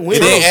shit. Couldn't win.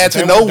 It didn't add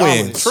They to were no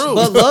dominant. wins. True.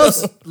 But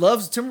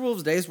Love's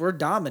Timberwolves days were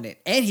dominant,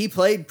 and he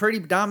played pretty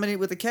dominant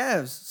with the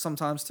Cavs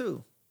sometimes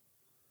too.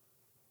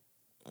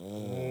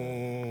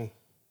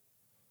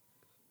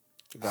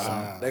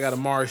 They got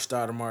Amari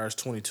Stoudemire's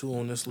 22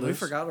 on this list. We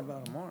forgot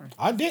about Amari.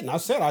 I didn't. I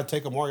said I'd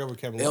take Amari over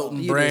Kevin Love. Elton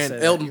You did Brand. say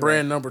that, Elton you're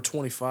Brand number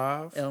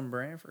 25. Elton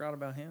Brand, forgot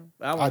about him.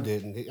 I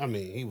didn't. I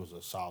mean, he was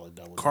a solid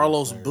double.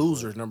 Carlos player,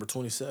 Boozer number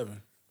 27.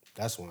 but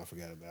that's one I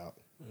forgot about.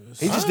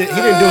 He just didn't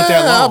do it that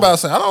I'm long. about to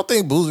say, I don't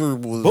think Boozer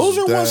was.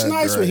 Boozer was that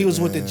nice when great, he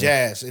was with the man.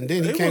 Jazz, and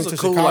then he came was to a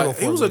cool, Chicago. like,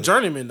 for he was a a minute.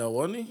 journeyman though,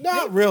 wasn't he?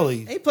 Not really.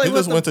 He He played with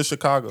just the, went to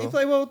Chicago. He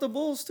played well with the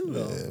Bulls too,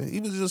 though. He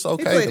was just He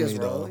okay played to his me,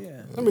 role. though.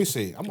 Yeah. Let me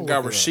see. I'm gonna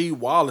Got look it up. Rasheed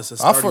Wallace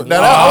at I 31. was Oh,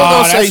 gonna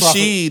that's say what I-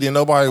 Sheed, and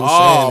nobody was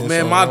Oh saying it,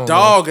 man, so I my don't know.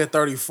 dog at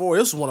 34.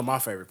 This is one of my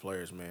favorite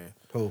players, man.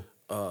 Who?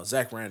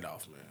 Zach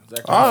Randolph, man.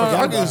 Zach I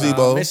Randolph. give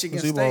Zebo. Michigan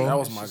Zebo. State. That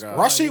was my guy.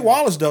 Rasheed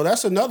Wallace, though,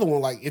 that's another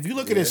one. Like, if you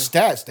look at his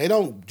stats, they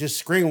don't just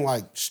scream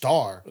like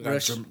star. We got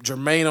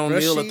Jermaine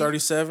O'Neal at Rasheed?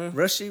 37.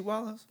 Rasheed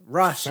Wallace?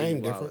 Rasheed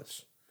Same Wallace.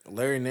 difference.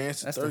 Larry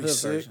Nance at That's the hood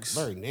 36.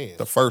 Larry Nance.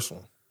 The first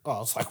one. Oh, I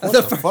was like, what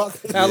the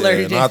fuck? Not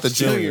Larry Yeah, not the Nance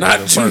junior. Not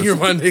The junior,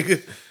 first. my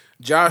nigga.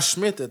 Josh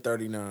Smith at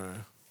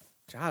 39.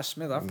 Josh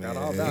Smith, I forgot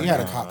all about He him. had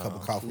a couple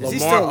coffee. Is he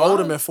Lamar still alive?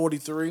 Odom at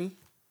 43.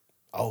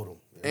 Odom.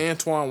 Yeah.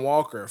 Antoine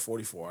Walker at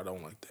 44. I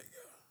don't like that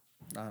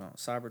guy. I don't know.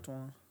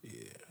 Cybertwan.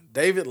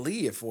 David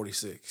Lee at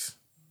 46.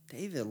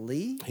 David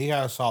Lee? He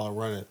had a solid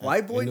run at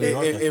White boy in New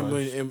David? York at In,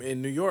 first.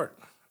 in New York.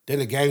 Then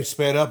the game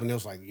sped up, and it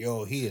was like,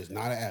 yo, he is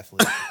not an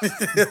athlete.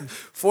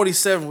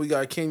 47, we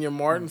got Kenyon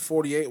Martin.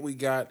 48, we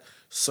got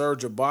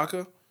Serge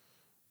Ibaka.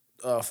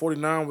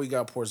 49, we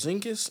got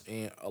Porzingis.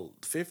 And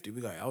 50,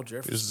 we got Al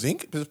Jefferson.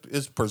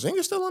 Is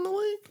Porzingis still in the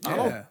league?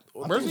 Yeah.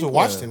 I think it was a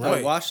Washington, Oh,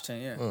 right?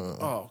 Washington, yeah.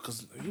 Oh,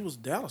 because he was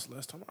Dallas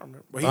last time I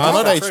remember. But he I just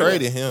know got they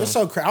traded him. It's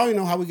so crazy. I don't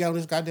even know how we got on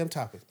this goddamn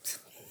topic.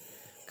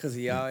 Because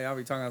y'all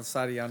be talking out the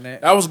side of y'all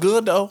neck. That was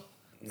good, though.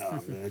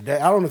 No, man.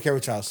 I don't care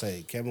what y'all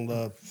say. Kevin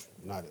Love,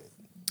 not it.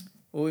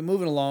 Well, we're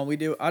moving along.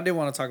 I did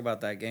want to talk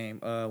about that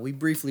game. We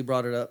briefly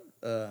brought it up.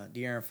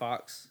 De'Aaron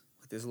Fox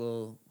with his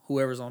little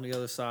whoever's on the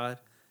other side.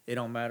 It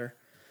don't matter.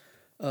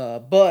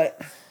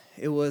 But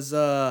it was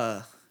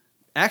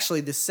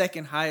actually the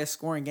second highest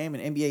scoring game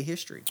in NBA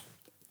history.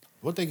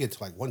 What they get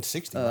to like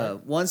 160, right?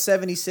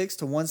 176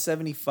 to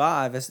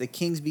 175 as the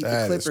Kings beat the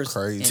That is Clippers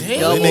crazy. in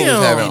Damn. They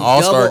niggas having in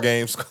all-star double-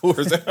 game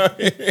scores.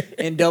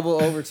 in double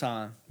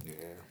overtime.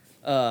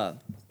 Yeah.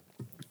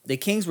 The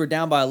Kings were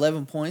down by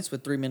 11 points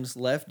with 3 minutes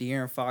left.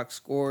 De'Aaron Fox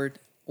scored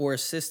or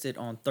assisted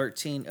on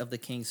 13 of the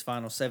Kings'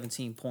 final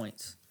 17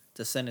 points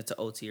to send it to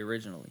OT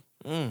originally.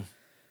 You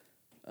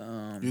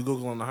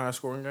Googling the high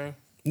scoring game?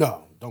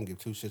 No, don't give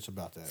two shits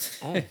about that.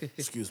 Oh,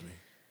 excuse me.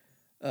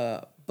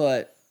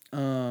 But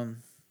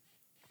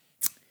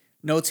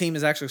no team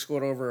has actually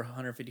scored over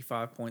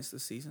 155 points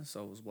this season.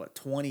 So it was,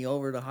 20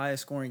 over the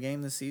highest scoring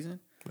game this season?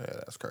 Yeah,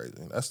 that's crazy.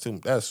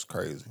 That's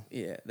crazy.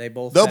 Yeah, they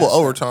both Double passed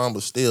overtime,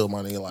 but still,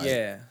 my nigga, like,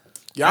 Yeah.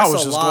 Y'all That's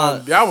was a just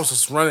lot. y'all was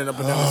just running up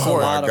and down the oh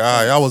court. my of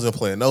god, y'all wasn't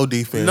playing no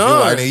defense. None. You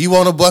like, nigga, you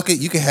want a bucket,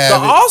 you can The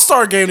have it.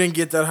 All-Star game didn't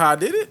get that high,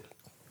 did it?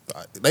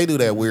 They do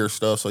that weird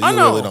stuff, so you I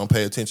know. really don't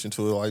pay attention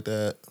to it like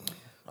that.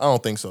 I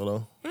don't think so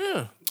though.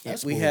 Yeah.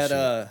 That's We bullshit.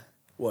 had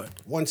What?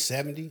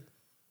 170.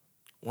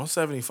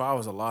 175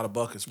 was a lot of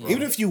buckets, bro.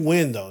 Even if you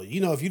win, though,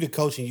 you know, if you're the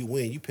coach and you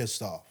win, you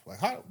pissed off.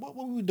 Like, what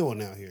are we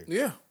doing out here?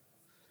 yeah.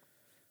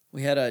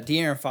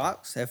 De'Aaron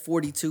Fox had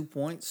 42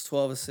 points,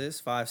 12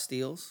 assists, 5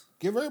 steals.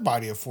 Give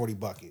everybody a 40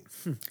 bucket.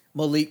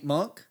 Malik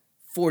Monk,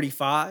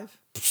 45.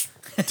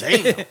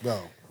 Damn.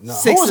 Bro, No,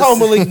 Six who was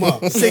holding assists.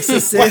 Malik Monk? 6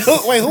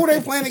 assists Wait, who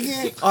they playing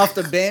again? off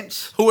the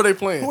bench. Who are they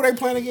playing? Who they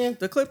playing again?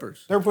 The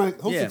Clippers. They're playing.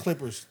 Who's Yeah. the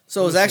Clippers?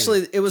 So it was Let me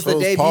actually see. it was So the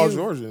it's debut. Paul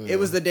George in there. It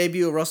was the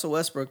debut of Russell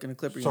Westbrook in the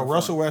Clipper So uniform.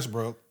 Russell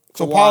Westbrook.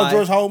 So Kawhi. Paul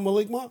George holding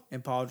Malik Monk.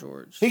 and Paul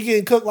George. He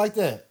getting cooked like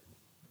that.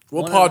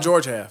 What One Paul of them.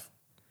 George have?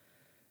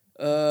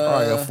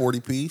 Probably a 40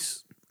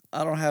 piece.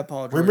 I don't have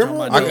Paul George Remember on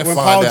when, my I notes. can when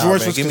find Paul out, George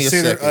man. was Give me a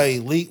considered second. a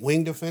elite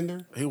wing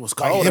defender? He was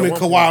Like cold. him at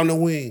and one Kawhi on point. the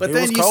wing. But He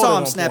then was you cold saw at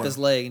him one snap point. his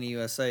leg in the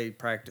USA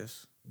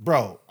practice.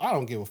 Bro, I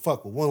don't give a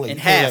fuck with one leg. In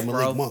You can't half, let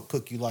Malik bro. Monk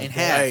cook you like In that.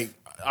 half. Hey,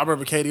 I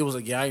remember KD was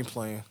like, "Yeah, I ain't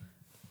playing.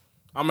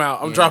 I'm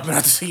out. I'm dropping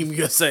out the Team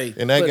USA."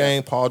 In that But-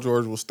 game, Paul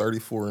George was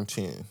 34 and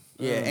 10.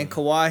 Yeah, and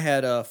Kawhi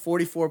had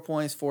 44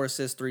 points, 4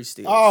 assists, 3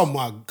 steals. Oh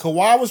my,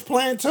 Kawhi was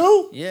playing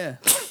too. Yeah.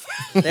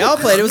 They all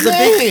played. It was the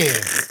big Man,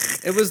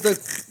 it was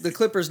the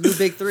Clippers' new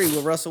big 3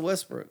 with Russell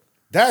Westbrook.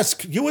 that's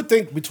you would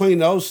think between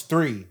those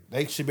three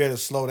they should be able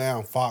to slow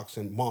down Fox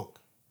and Monk.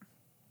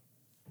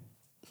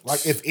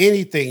 Like if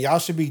anything, y'all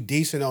should be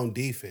decent on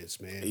defense,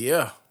 man.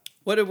 Yeah,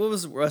 What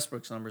was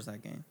Westbrook's numbers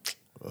that game?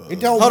 It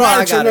don't Hold on, I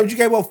matter. got it. You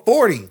gave up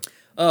 40.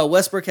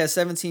 Westbrook had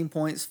 17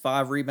 points,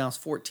 5 rebounds,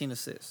 14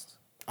 assists.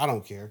 I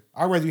don't care.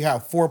 I'd rather you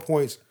have 4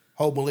 points,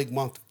 hold Malik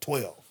Monk to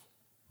 12.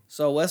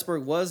 So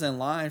Westbrook was in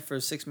line for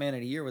 6th man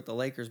of the year with the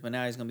Lakers, but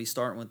now he's going to be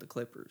starting with the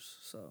Clippers.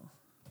 So,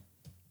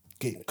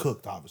 Getting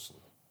cooked, obviously.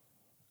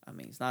 I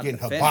mean, he's not Getting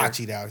a defender.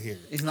 hibachied out here.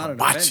 He's not a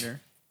Hibachi.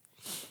 defender.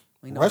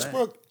 We know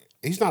Westbrook,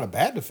 he's not a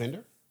bad defender.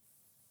 that.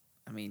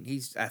 I mean,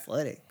 he's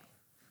athletic.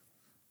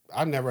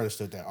 I never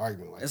understood that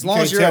argument. Like, As you long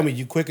can't as you're- tell me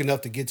you quick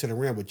enough to get to the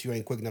rim, but you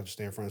ain't quick enough to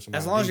stay in front of somebody.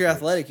 As on long as you're defense.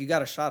 athletic, you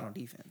got a shot on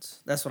defense.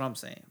 That's what I'm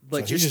saying. But So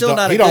you're he just still don't-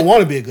 not a He good, don't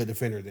want to be a good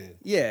defender then.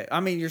 Yeah, I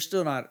mean, you're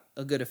still not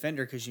a good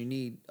defender because you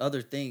need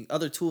other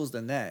tools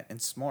than that,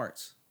 and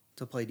smarts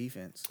to play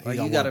defense. Like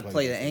don't you got to wanna play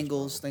play the defense,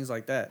 angles, bro. things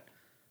like that.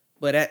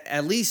 But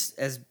at least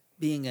as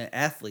being an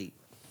athlete,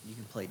 you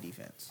can play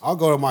defense. I'll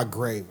go to my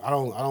grave. I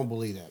don't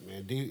believe that,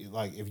 man.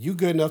 Like if you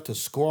good enough to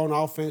score on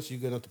offense, you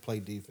good enough to play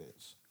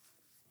defense.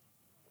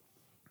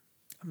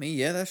 I mean,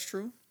 yeah, that's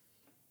true.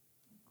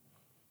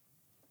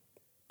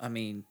 I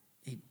mean,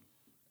 he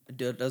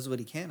does what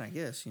he can, I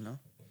guess. You know.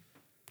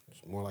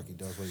 It's more like he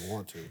does what he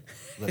want to.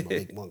 Let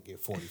Malik Monk get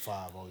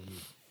 45 on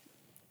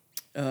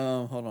you.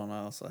 Hold on. I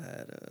also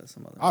had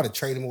some other. I would have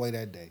traded him away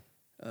that day.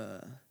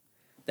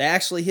 They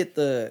actually hit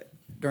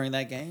during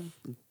that game.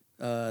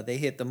 They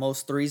hit the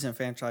most threes in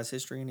franchise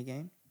history in the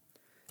game,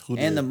 Who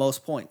and did? the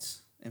most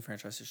points in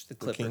franchise history. The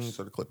Clippers. Kings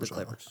or the Clippers? The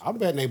Clippers. I'm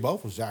betting they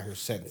both was out here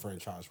setting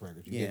franchise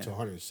records. You Yeah. get to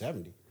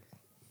 170.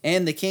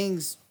 And the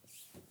Kings,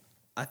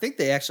 I think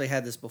they actually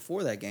had this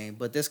before that game,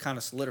 but this kind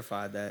of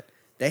solidified that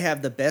they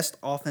have the best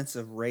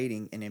offensive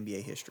rating in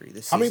NBA history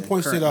this How many season,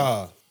 points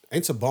currently.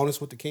 ain't a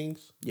bonus with the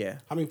Kings? Yeah,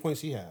 How many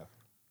points he have?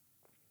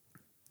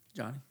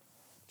 Johnny.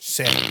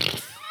 70.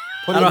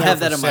 Put I him don't down have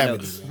for that in my 70,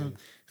 notes. man.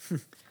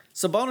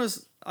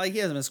 Sabonis, he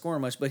hasn't been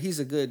scoring much, but he's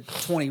a good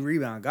 20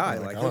 rebound guy.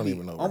 Like, Like I he'll don't be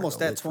even know where almost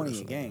to at look for 20 this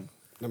a one. game.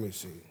 Let me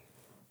see.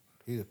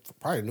 He's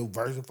probably a new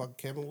version of fucking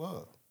Kevin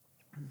Love.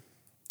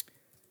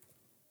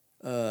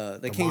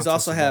 The Kings Domantas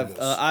also have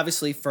Sabonis.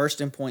 obviously first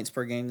in points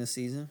per game this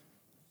season,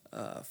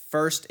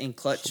 first in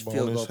clutch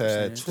field goal Sabonis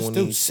had percentage. This 20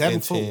 dude's 7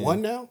 and foot 10.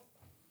 1 now?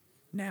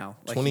 Now,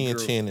 like 20 he and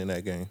grew. 10 in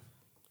that game.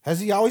 Has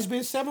he always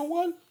been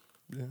 7'1"?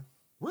 Yeah.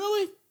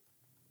 Really?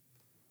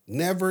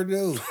 Never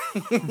knew.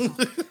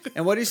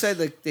 And what do you say?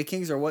 The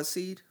Kings are what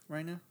seed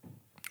right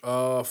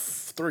now?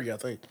 3, I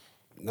think.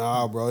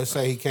 Nah, bro. It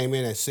say he came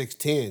in at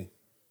 6'10".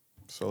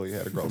 So he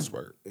had a growth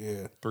spurt.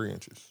 Yeah. 3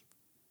 inches.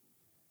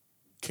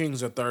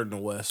 Kings are 3rd in the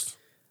West.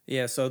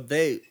 Yeah, so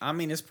I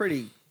mean, it's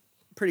pretty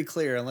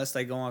clear unless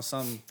they go on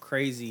some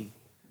crazy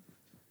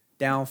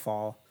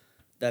downfall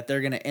that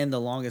they're going to end the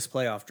longest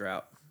playoff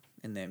drought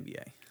in the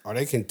NBA. Are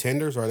they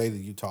contenders or are they the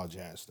Utah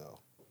Jazz, though?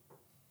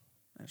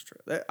 That's true.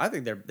 I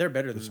think they're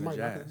better than the somebody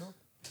knock Jazz.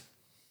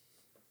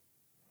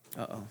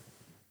 that Uh-oh.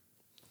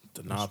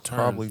 The knob turn.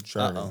 Probably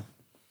Journey. Uh-oh.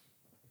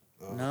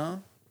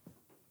 No?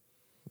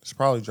 It's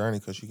probably Journey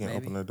because she can't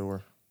Maybe. open the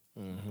door.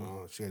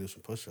 Oh, she got to do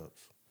some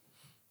push-ups.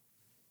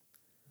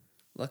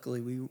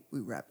 Luckily, we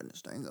wrapping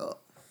this thing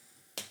up.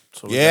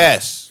 So we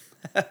Yes.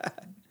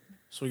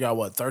 So we got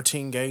what,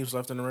 13 games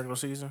left in the regular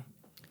season?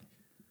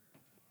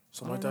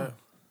 Something like that?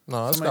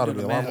 No, it's Somebody got to do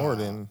be a the lot math. more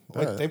than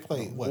Wait, that. they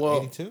played, what,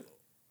 Well- 82?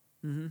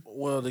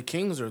 Well, the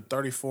Kings are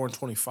 34 and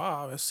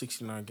 25. That's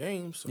 69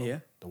 games. So. Yeah.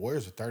 The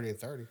Warriors are 30 and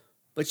 30.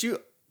 But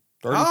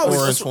 34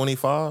 always- and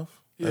 25?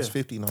 That's Yeah.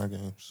 59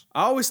 games.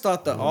 I always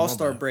thought the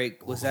All-Star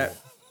break was at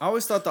I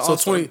always thought the So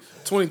All-Star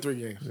 23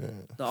 games.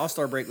 the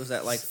All-Star break was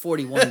at like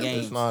 41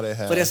 games. It's not at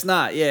half. But it's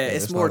not. Yeah,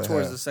 it's it's more not at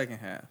towards half. the second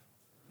half.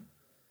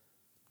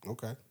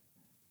 Okay.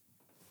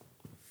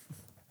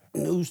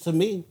 News to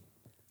me.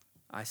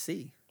 I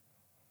see.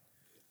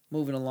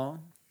 Moving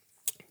along.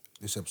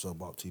 This episode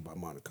brought to you by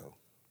Monaco.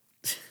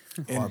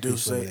 And RP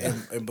Duce Lemonade.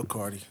 and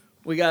Bacardi.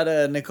 We got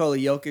Nikola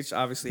Jokic.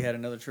 Obviously had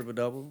another triple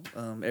double.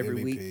 Every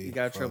MVP, week he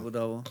got a fuck. triple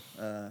double.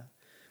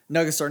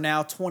 Nuggets are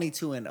now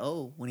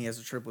 22-0 when he has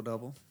a triple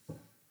double.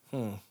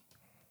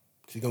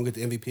 Is he gonna get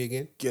the MVP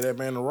again? Get that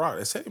man the rock.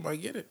 They said he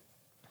might get it.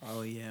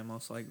 Oh yeah,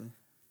 most likely.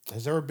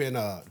 Has there ever been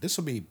this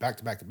will be back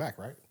to back to back,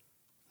 right?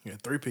 Yeah,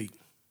 three-peat.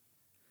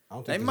 I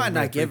don't They there's might ever been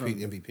a not give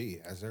three-peat him-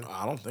 MVP. Has there?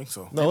 I don't think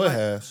so. No, it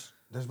has.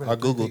 There's been I a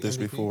googled three-peat this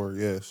MVP? before.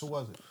 Yes. Who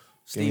was it?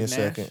 Give me a Steve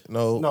Nash? second.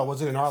 No, No,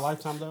 was it in our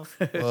lifetime though?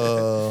 I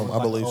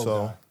like believe the old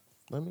so. guy?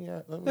 Let me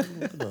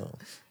look it up.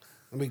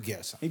 Let me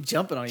guess. He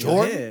jumping on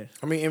Jordan? your head.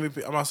 I mean,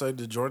 MVP. I'm about to say,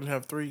 did Jordan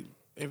have 3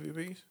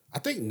 MVPs? I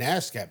think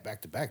Nash got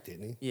back to back,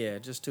 didn't he? Yeah,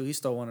 just 2. He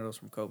stole one of those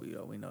from Kobe,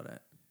 though. We know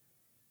that.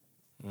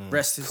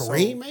 Rest his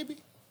Kareem, soul. maybe?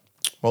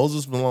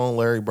 Moses Malone,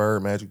 Larry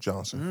Bird, Magic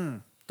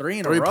Johnson. 3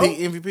 in a row.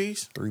 Three-peat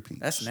MVPs? Three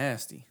peats. That's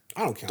nasty.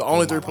 I don't count. The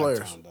only those in 3 my players.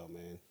 lifetime, though,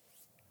 man.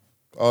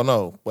 Oh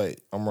no, wait,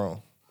 I'm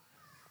wrong.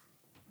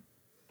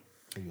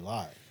 So you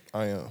lied.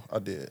 I am. I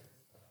did.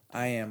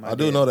 I am. I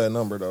do know that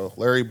number though.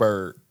 Larry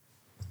Bird,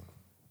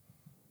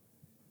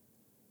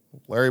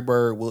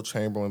 Wilt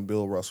Chamberlain,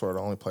 Bill Russell are the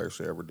only players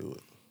to ever do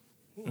it.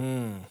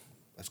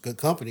 That's good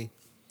company.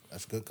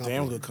 That's good company.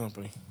 Damn good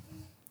company.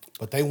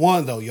 But they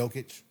won though,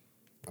 Jokic.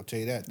 I'll tell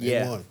you that. They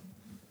Yeah. won.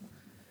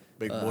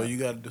 Big boy, you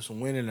got to do some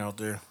winning out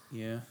there.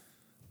 Yeah.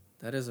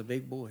 That is a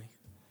big boy.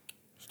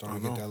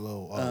 Starting to get that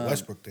little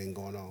Westbrook thing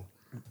going on.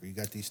 Where you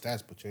got these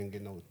stats, but you ain't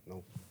getting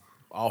no.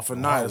 All for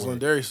night, as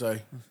hard work. Lindari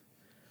say.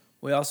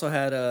 We also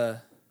had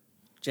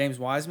James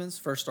Wiseman's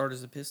first start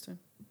as a Piston.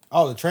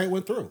 Oh, the trade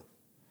went through.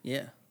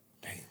 Yeah.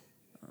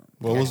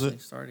 What was Actually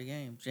it? started the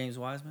game. James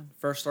Wiseman.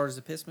 First start as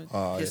a Piston.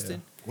 Oh, yeah.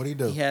 Piston. What do you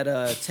do? He had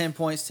 10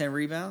 points, 10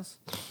 rebounds.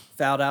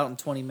 Fouled out in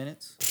 20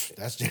 minutes.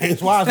 That's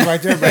James Wiseman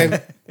right there, baby.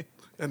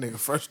 That nigga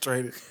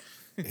frustrated.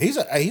 He's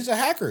a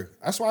hacker.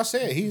 That's why I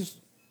said he's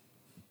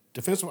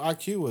defensive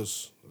IQ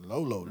is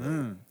low.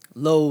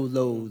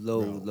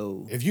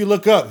 Low. If you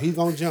look up, he's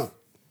gonna jump.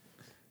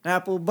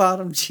 Apple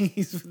bottom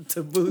jeans with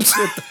the boots.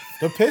 With the-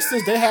 The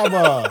Pistons, they have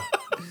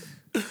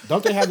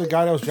don't they have the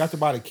guy that was drafted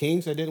by the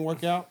Kings that didn't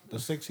work out? The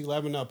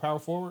 6'11" power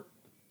forward.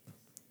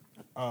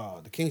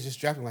 The Kings just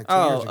drafted him like 2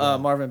 years ago.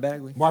 Marvin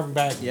Bagley. Marvin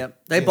Bagley.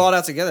 Yep. They balled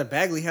out together.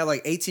 Bagley had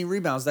like 18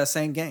 rebounds that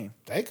same game.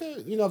 They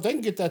could, if they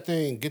can get that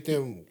thing, get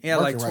them. He had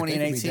like working 20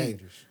 right, and they could be 18.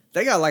 dangerous.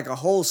 They got like a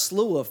whole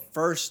slew of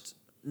first,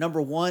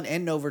 number 1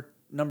 and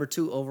number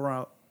 2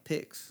 overall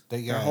picks.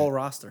 They Their got whole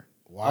roster.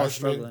 I was Wiseman,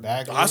 struggling.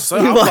 Bagley. I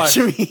said, You I'm like,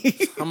 watching me?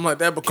 I'm like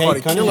that Kate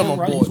Bacardi killing Cunningham,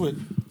 my right? boy.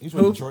 He's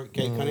with Detroit.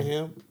 Kate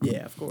Cunningham.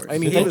 Yeah, of course.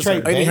 Ain't Did he, they trade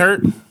ain't he Bay?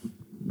 hurt?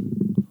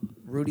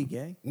 Rudy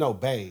Gay? No,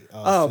 Bay.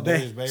 Oh,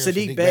 Sadiq Bay.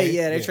 Sadiq Bay.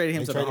 Yeah, they traded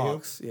him to the traded him.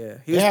 Hawks. Yeah.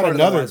 He They was had part of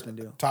the another Wiseman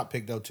deal. top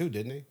pick though too,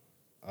 didn't they?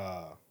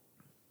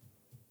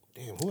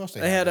 Damn, who else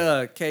They had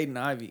Caden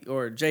Ivey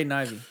or Jaden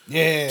Ivey.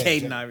 yeah,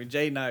 Caden Ivey.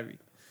 Jaden Ivey.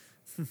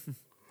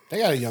 They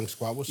got a young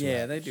squad. What's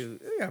Yeah, they do.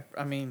 Yeah,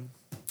 I mean,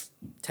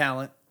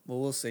 talent. Well,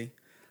 we'll see.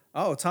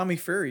 Oh, Tommy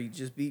Fury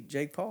just beat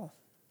Jake Paul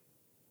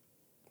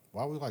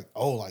Why we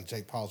like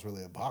Jake Paul's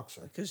really a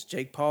boxer? because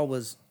Jake Paul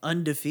was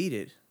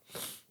undefeated.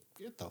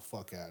 Get the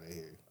fuck out of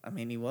here. I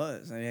mean, he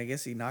was. I mean, I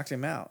guess he knocked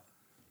him out.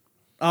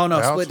 Oh no,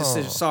 Bounce split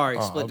decision. on. Sorry,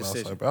 Oh, split I was about to say,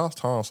 decision. Bounce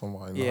Tom,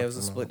 somebody. Yeah, it knocked was a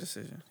him split out.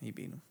 decision. He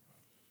beat him.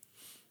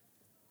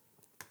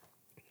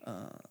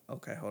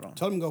 Okay, hold on.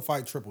 Tell him to go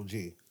fight Triple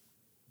G.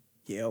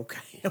 Yeah, okay.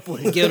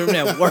 Boy, get him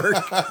that work.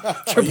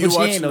 Are Triple you G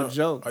watching? ain't no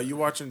joke. Are you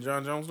watching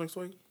John Jones next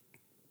week?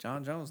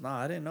 John Jones? Nah,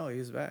 I didn't know he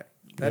was back.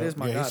 That is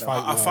my Yeah, guy. he's though.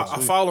 fighting. I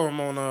follow him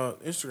on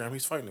Instagram.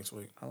 He's fighting next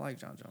week. I like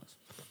John Jones.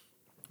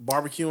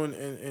 Barbecuing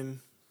in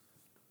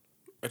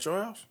at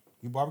your house?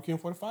 You barbecuing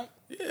for the fight?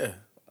 Yeah.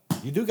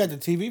 You do got the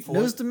TV for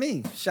News it. to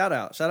me. Shout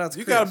out to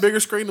You Chris. got a bigger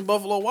screen than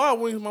Buffalo Wild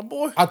Wings, my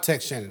boy. I'll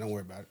text Shannon. Don't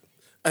worry about it.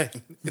 Hey,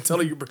 and tell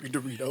her you bring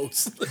your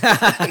Doritos.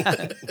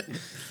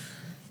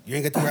 You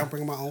ain't got to worry. I'm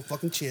bringing my own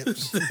fucking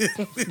chips.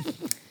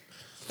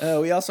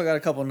 We also got a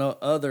couple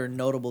other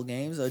notable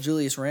games.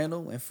 Julius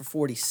Randle went for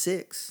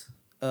 46.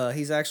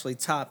 He's actually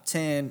top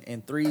 10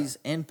 in threes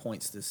and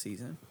points this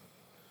season.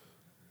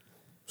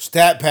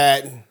 Stat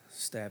pad.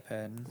 Stat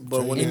pattern.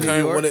 But when In it New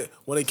came York?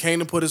 when it came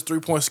to put his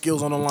 3-point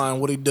skills on the line,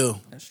 what'd he do?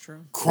 That's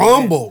true.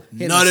 Crumbled.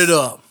 Nut it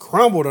up.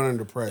 Crumbled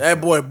under pressure.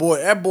 That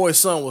boy's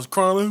son was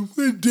crying.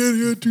 My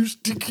daddy out there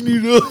sticking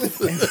it up.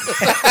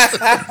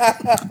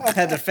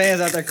 Had the fans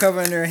out there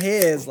covering their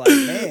heads like,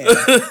 man,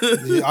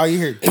 All you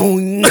hear,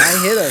 doing, I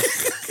hit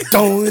us.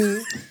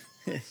 doing.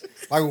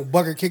 Like when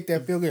Bucker kicked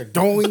that field goal,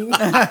 doing.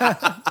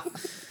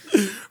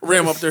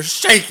 Ram up there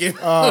shaking.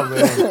 Oh,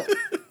 man.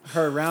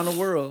 Heard around the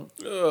world.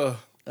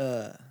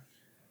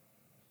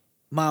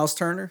 Miles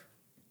Turner,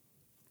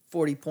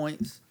 40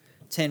 points,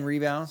 10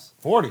 rebounds.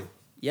 40.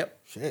 Yep.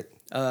 Shit.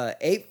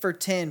 8 for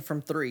 10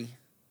 from 3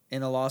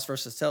 in the loss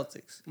versus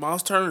Celtics.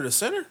 Miles Turner, the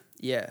center?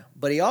 Yeah.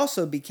 But he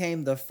also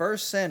became the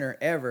first center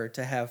ever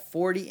to have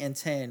 40 and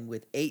 10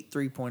 with 8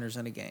 3-pointers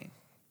in a game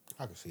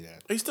I can see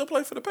that. He still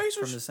play for the from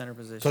Pacers? the center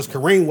position. Because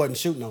Kareem wasn't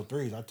shooting no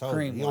threes. I told you.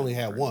 Kareem He only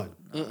wasn't. had one.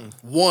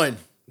 One.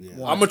 Yeah.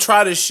 I'm going to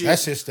try this shit That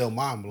shit's still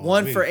mind blowing.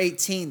 1 for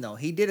 18, though.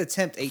 He did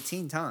attempt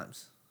 18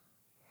 times.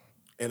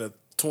 in a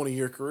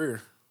 20-year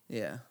career.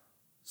 Yeah.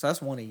 So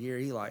that's one a year.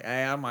 He like,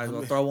 hey, I might as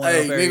well throw one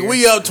Hey, up every nigga, year.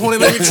 we up 20.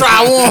 Let me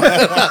try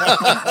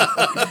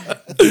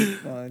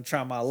one.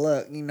 Try my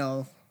luck, you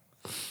know.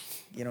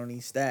 Get on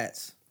these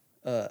stats.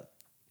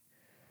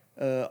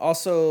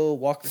 Also,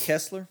 Walker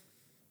Kessler.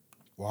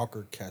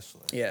 Walker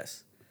Kessler.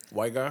 Yes.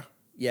 White guy?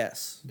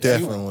 Yes.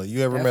 Definitely.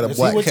 You ever met a Is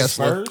he black with the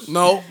Kessler? Spurs?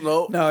 No.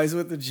 No, he's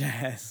with the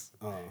Jazz.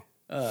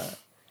 Oh.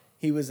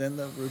 He was in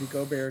the Rudy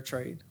Gobert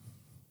trade.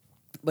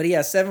 But he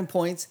has 7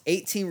 points,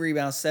 18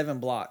 rebounds, 7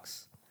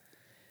 blocks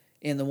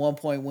in the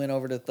 1-point win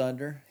over the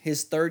Thunder.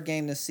 His third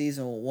game this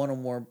season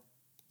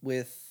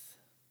with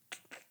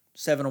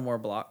 7 or more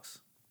blocks.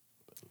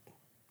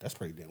 That's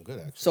pretty damn good,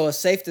 actually. So it's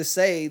safe to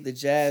say the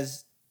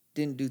Jazz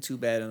didn't do too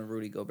bad in the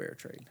Rudy Gobert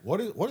trade. What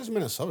is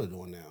Minnesota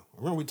doing now? I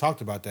remember we talked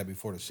about that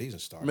before the season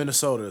started.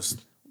 Minnesota's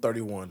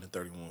 31-31.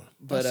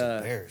 But That's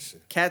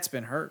embarrassing. Cat's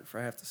been hurt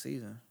for half the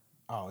season.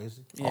 Oh, is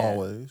he? Yeah.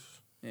 Always.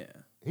 Yeah.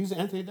 He's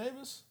Anthony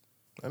Davis?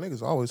 That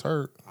nigga's always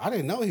hurt. I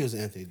didn't know he was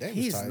Anthony Davis.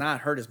 He's type. not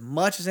hurt as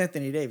much as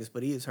Anthony Davis,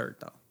 but he is hurt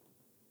though.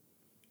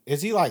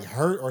 Is he like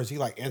hurt or is he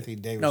like Anthony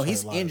Davis? No, hurt,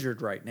 he's like-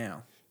 injured right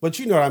now. But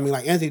you know what I mean?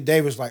 Like Anthony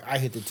Davis, like I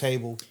hit the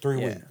table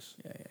 3 Yeah. weeks.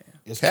 Yeah.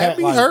 Is Cat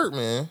be like, hurt,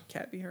 man.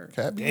 Cat be hurt.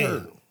 Cat be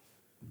hurt. Damn.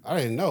 I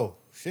didn't know.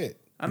 Shit.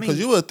 I mean, Because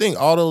you would think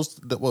all those,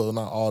 well,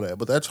 not all that,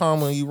 but that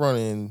time when you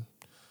running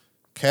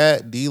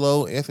Cat,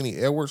 D'Lo, Anthony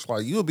Edwards,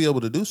 like you would be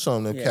able to do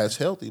something if Yeah. Cat's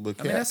healthy. But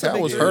I mean, Cat, that's a Cat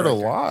big was deal hurt a right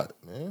there. lot,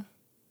 man.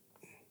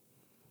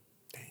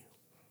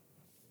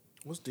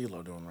 What's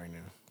D'Lo doing right now?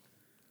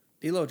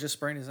 D'Lo just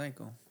sprained his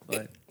ankle,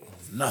 but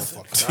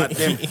Nothing.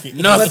 Goddamn it. but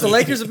Nothing. the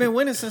Lakers have been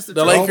winning since the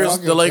The trade. Lakers.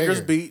 fucking The Lakers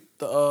figure. beat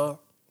the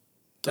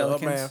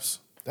Pelicans. Mavs.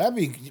 That'd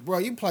be bro.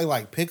 You play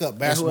like pickup who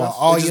basketball else?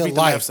 all They just your beat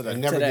the life Mavs today.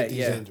 and never today, get these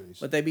yeah. injuries.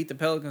 But they beat the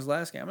Pelicans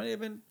last game. I mean, they've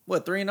been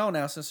 3-0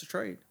 now since the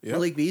trade. Yep.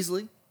 Malik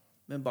Beasley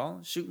been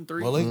balling, shooting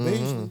threes. Malik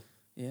Beasley.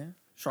 Yeah,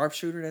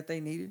 sharpshooter that they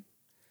needed.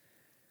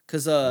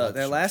 Because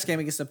their last game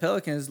against the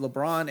Pelicans,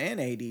 LeBron and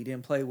AD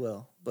didn't play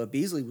well, but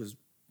Beasley was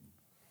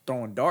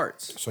throwing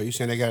darts. So you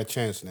saying they got a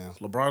chance now?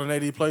 LeBron and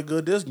AD played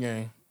good this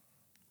game.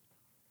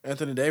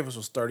 Anthony Davis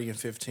was 30 and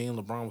 15.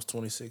 LeBron was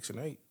 26 and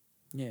 8.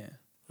 Yeah,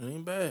 It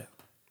ain't bad.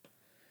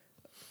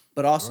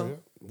 but also. Oh, yeah.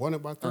 Won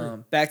it by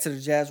 3. Back to the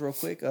Jazz real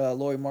quick.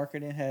 Laurie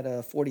Marketing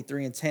had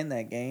 43 and 10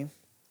 that game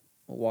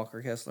with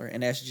Walker Kessler,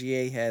 and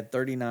SGA had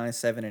 39,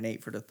 7 and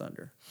 8 for the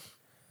Thunder.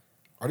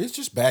 Are these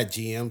just bad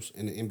GMs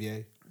in the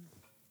NBA?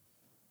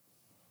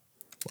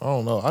 I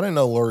don't know. I didn't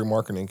know Laurie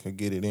Marketing could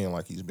get it in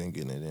like he's been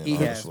getting it in. He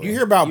has. honestly. You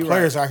hear about You're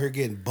players out here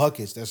getting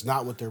buckets that's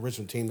not with the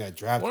original team that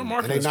drafted Laurie them.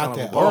 Markkanen And they is not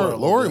kind of that a baller.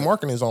 old. Laurie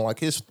Marketing is on like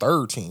his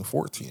third team,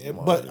 14.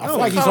 But I feel No,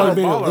 like he's kinda only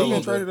been in baller the a He's been little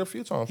league. traded a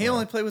few times. He now.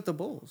 only played with the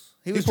Bulls.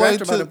 He He was played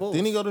drafted by the to, Bulls.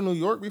 didn't he go to New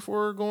York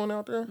before going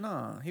out there?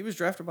 Nah, he was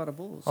drafted by the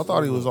Bulls. I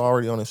thought he was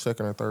already on his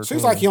second or third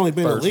Seems team. like he only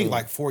been in the Third league team.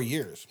 like 4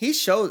 years. He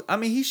showed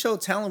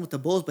talent with the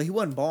Bulls, but he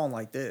wasn't balling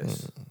like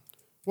this.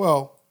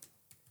 Well,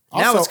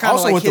 Now also, it's kinda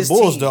also like with his the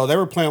Bulls team. though, they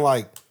were playing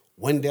like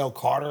Wendell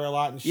Carter a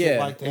lot and shit Yeah,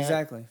 like that.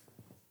 exactly.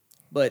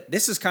 But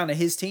this is kind of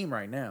his team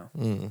right now.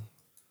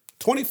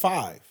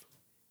 25.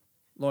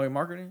 Laurie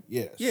Marketing?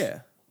 Yes.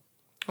 Yeah.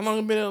 How long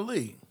have you been in the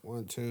league?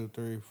 1, 2,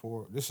 3,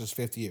 4. This is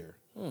 5th year.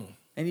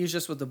 And he was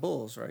just with the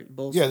Bulls, right?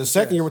 Bulls. Yeah, for the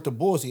second Jazz. year with the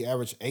Bulls, he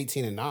averaged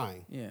 18 and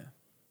 9. Yeah.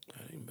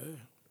 That ain't bad.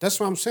 That's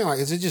what I'm saying. Like,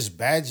 is it just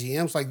bad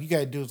GMs? Like, you got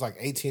to do is like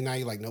 18 now.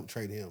 You like, nope,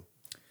 trade him.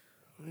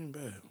 That ain't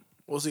bad.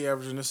 What's he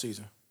averaging this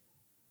season?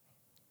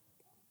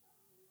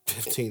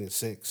 15 and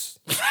 6.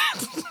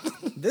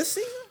 This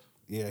season?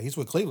 Yeah, he's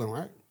with Cleveland,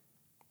 right?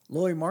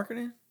 Laurie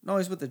Marketing? No,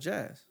 he's with the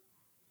Jazz.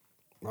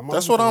 Am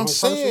That's I what the I'm wrong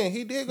person? saying.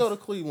 He did go to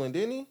Cleveland,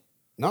 didn't he?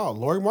 No,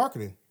 Laurie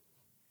Marketing.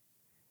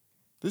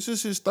 This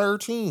is his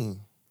third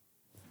team.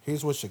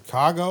 He's with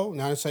Chicago.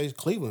 Now it says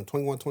Cleveland,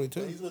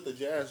 21-22. He's with the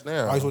Jazz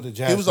now. Oh, he's with the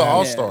Jazz He was an now.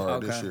 all-star Yeah,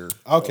 this okay. year.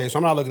 Okay, so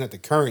I'm not looking at the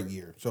current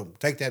year. So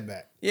take that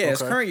back. Yeah,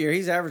 his Okay. current year,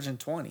 he's averaging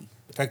 20.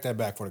 Take that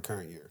back for the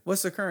current year.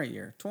 What's the current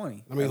year?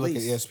 20. Let me look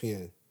least. at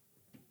ESPN.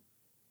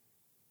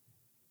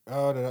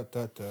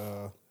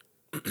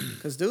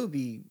 Because dude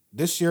be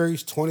This year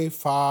he's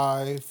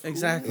 25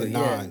 Exactly, and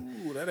yeah.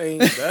 9. Ooh,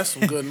 that's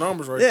some good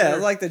numbers right yeah, there.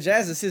 like the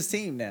Jazz is his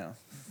team now.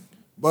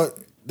 But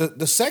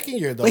the second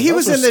year though, But he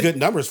those was in were the- good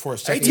numbers for a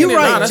second 18 You year.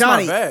 and right, nine, that's not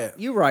Johnny. bad.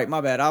 You right.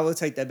 My bad. I will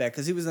take that back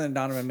because he was in the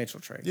Donovan Mitchell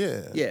trade.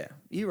 Yeah. Yeah.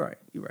 You right.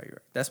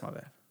 That's my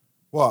bad.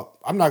 Well,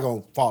 I'm not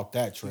gonna fault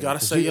that trade. gotta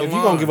 'Cause say your if you're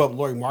gonna line. give up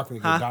Laurie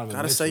Marketing to Huh? Donovan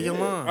Gotta Mitchell, say your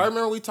line. I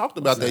remember we talked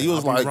about that. He was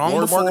I've been like, wrong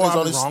Laurie before, Marketing's I've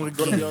on been his, wrong going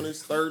to again. be on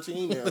his third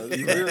team now.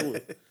 You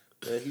really?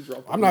 Yeah, he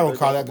dropped I'm not gonna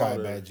call that guy a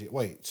bad G.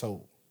 Wait,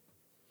 so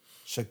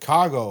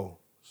Chicago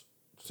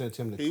sent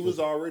him to He was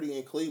already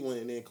in Cleveland,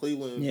 and then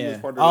Cleveland Yeah. was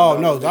part of Oh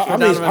the no! For I'm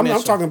Donovan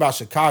Mitchell. talking about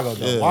Chicago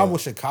though. Yeah. Why would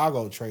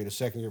Chicago trade a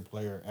second year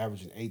player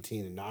averaging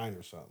 18 and 9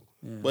 or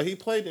something? But he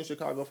played in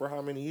Chicago for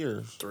how many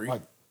years? 3.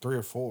 Like 3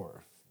 or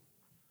 4.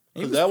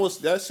 Because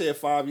that said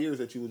 5 years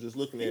that you were just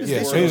looking at.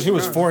 Yeah, so he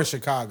was 4 in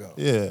Chicago.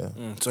 Yeah.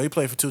 So he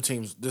played for 2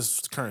 teams this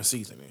current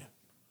season. Then.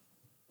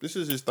 This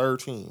is his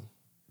third team.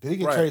 Did he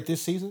get Right. traded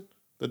this season?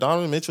 The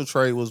Donovan Mitchell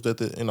trade was that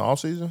in the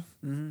offseason?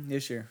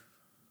 This year.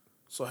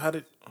 So how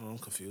did I'm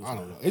confused. I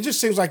don't know. It just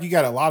seems like you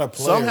got a lot of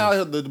players.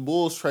 Somehow the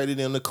Bulls traded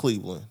him to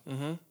Cleveland.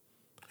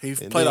 He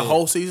And played a then-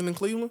 whole season in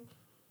Cleveland.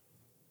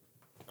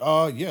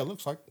 Yeah, it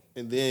looks like.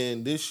 And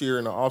then this year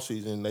in the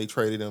offseason, they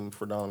traded him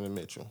for Donovan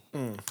Mitchell.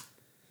 Let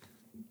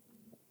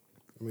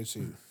me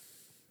see.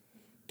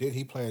 Did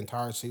he play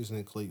entire season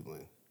in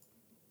Cleveland?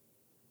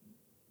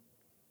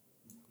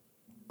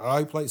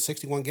 He played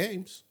 61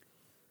 games.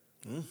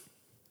 So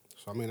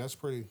I mean, that's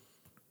pretty.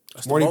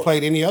 That's More the than he bulk.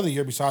 played any other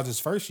year besides his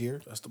first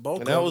year. That's the bulk.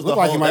 And that was the Looked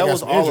like whole, he might that got was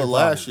some all injury of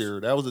last problems. year.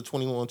 That was the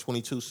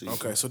 21-22 season.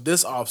 Okay, so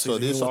this offseason, So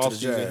this he went to the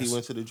offseason, Jazz. he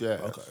went to the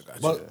Jazz. Okay,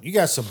 gotcha. But you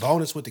got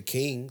Sabonis with the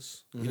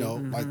Kings. You know,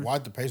 like why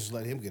did the Pacers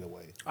let him get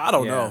away? I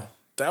don't Yeah. know.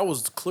 That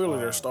was clearly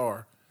their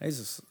star.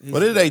 He's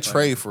What did they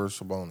trade for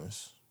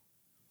Sabonis?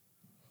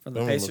 from the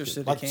Let me Pacers look to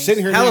at- the Like Kings?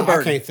 sitting here now, I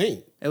Halliburton. can't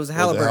think. It was a Was it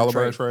Halliburton,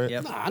 Halliburton trade. trade?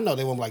 Yep. Nah, I know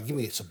they won't like give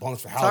me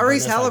Sabonis for Halliburton. Tyrese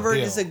That's like Halliburton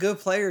Bill. is a good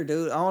player,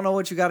 dude. I don't know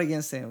what you got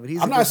against him, but he's.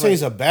 I'm a not good saying he's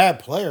player. a bad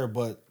player,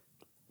 but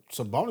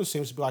Sabonis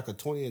seems to be like a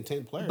 20 and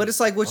 10 player. But it's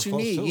like Or what you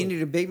close need. to You it.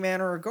 need a big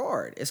man or a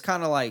guard. It's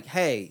kind of like,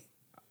 hey,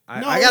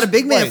 No, I got a it's-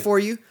 big man wait. for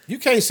you. You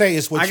can't say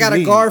it's what I you got a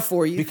need guard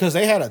for you. because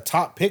they had a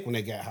top pick when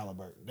they got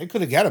Halliburton. They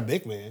could have got a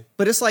big man.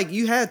 But it's like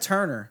you had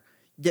Turner.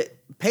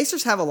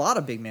 Pacers have a lot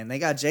of big men. They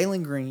got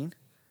Jalen Green,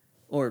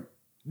 or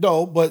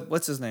No, but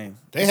what's his name?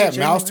 they Is had it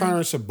Jalen Miles Green? Turner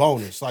and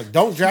Sabonis. Like,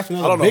 don't draft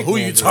another I don't know big who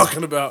man, you dude.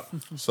 talking about.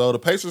 So the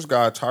Pacers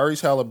got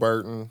Tyrese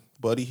Halliburton,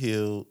 Buddy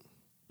Hield,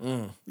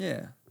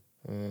 Yeah.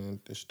 and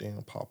this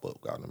damn pop up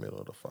got in the middle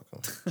of the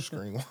fucking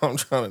screen while I'm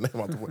trying to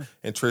name out the word.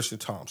 And Tristan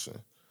Thompson.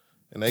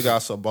 And they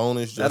got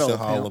Sabonis, That Justin old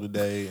pimp.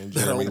 Holiday, and That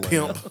Jeremy old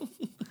Lamb. pimp.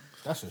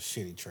 That's a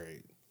shitty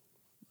trade.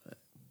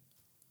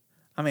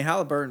 I mean,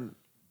 Halliburton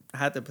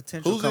had the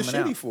potential Who's this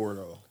coming shitty out. for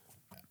though?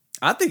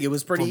 I think it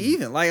was pretty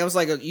even. Like I was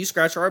like, you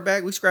scratch our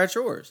back, we scratch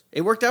yours.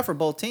 It worked out for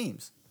both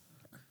teams.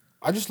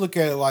 I just look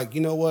at it like,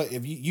 you know what?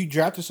 If you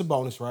drafted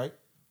Sabonis, right?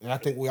 And I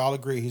think we all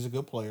agree he's a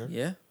good player.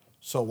 Yeah.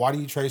 So why do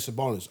you trade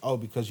Sabonis? Oh,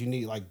 because you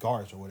need like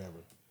guards or whatever.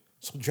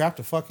 So draft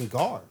a fucking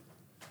guard.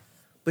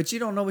 But you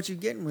don't know what you're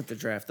getting with the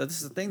draft.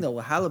 This is the thing though.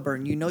 With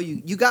Halliburton, you know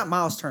you got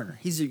Miles Turner.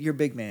 He's your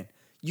big man.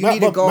 You need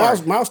a But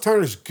guard. Miles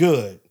Turner's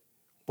good,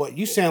 but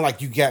you sound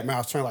like you got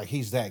Miles Turner like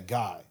he's that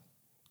guy.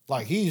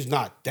 Like he's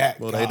not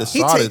that Well, guy. they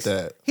decided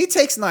that. He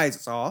takes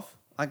nights off.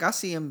 Like I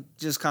see him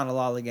just kind of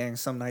lollygagging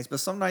some nights, but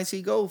some nights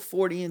he go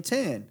 40 and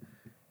 10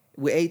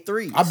 with 8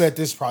 threes. I bet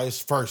this is probably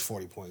his first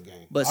 40-point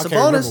game. But I can't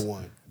remember Sabonis,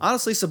 one.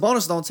 honestly,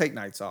 Sabonis don't take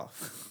nights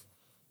off.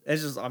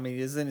 It's just, I mean,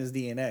 it's in his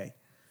DNA.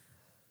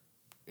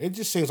 It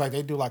just seems like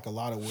they do like a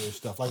lot of weird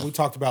stuff. Like we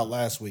talked about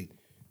last week.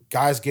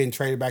 Guys getting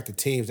traded back to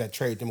teams that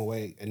traded them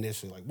away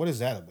initially. Like, what is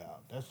that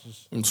about? That's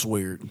just It's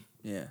weird.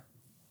 Yeah.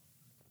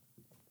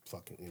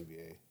 fucking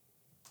NBA.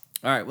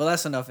 All right. Well,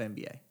 that's enough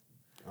NBA.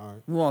 All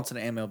right. Move on to the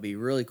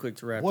MLB really quick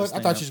to wrap What? this I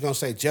thing thought up. you was gonna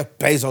say Jeff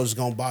Bezos is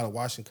gonna buy the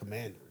Washington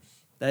Commanders.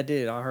 That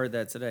did. I heard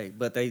that today,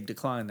 but they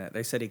declined that.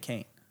 They said he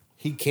can't.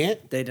 He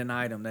can't? They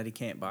denied him that he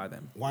can't buy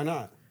them. Why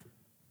not?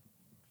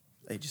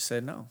 They just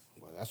said no.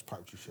 Well, that's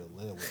probably what you should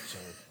live with, sir.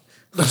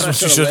 That's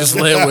what you should just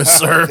live with,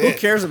 sir. Who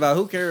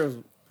cares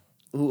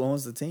who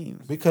owns the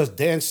team? Because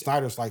Dan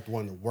Snyder's like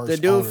one of the worst. The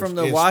dude owners from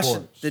the in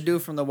Washington, sports. the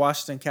dude from the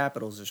Washington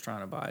Capitals is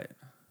trying to buy it.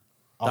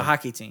 The Oh.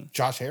 hockey team.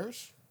 Josh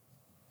Harris.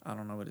 I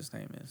don't know what his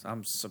name is.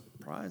 I'm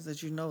surprised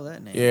that you know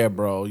that name. Yeah,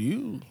 bro.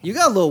 You. You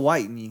got a little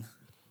white in you.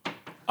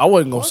 I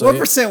wasn't gonna say What it.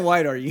 percent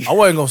white are you? I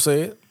wasn't gonna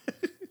say it.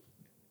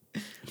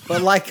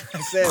 But like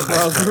I said,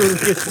 bro,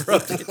 Gruden gets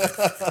broken.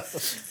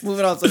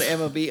 Moving on to the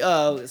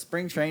MLB.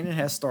 Spring training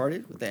has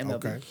started with the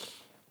MLB. Okay.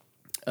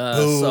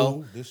 So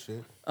Ooh, this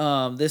shit.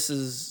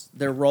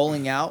 they're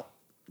rolling out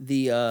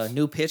the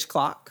new pitch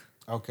clock,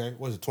 Okay.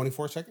 Was it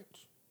 24 seconds?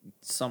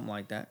 something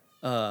like that.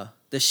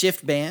 The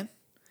shift ban,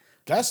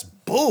 That's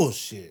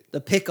bullshit.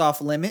 the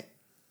pickoff limit,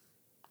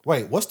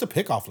 Wait, what's the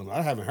pickoff limit?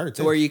 I haven't heard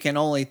to this. where you can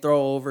only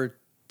throw over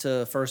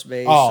to first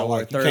base Oh, or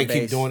like you third can't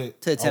base keep doing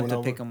it to over attempt and to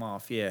over? pick them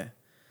off. Yeah,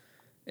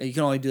 you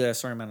can only do that a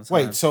certain amount of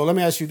time. Wait, so let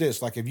me ask you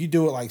this: like, if you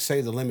do it, like,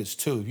 say the limit's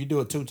 2, if you do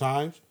it 2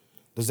 times,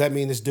 does that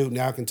mean this dude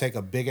now can take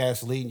a big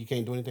ass lead and you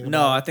can't do anything? No,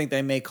 about I it? think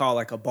they may call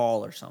like a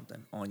ball or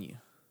something on you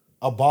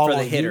A ball for the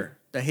on you hitter,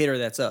 the hitter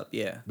that's up.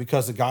 Yeah,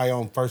 because the guy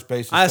on first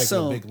base is I taking a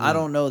assume. big lead. I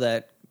don't know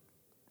that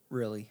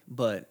really,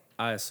 but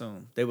I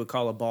assume they would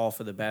call a ball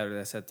for the batter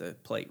that's at the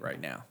plate right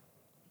now.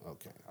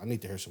 Okay, I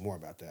need to hear some more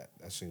about that.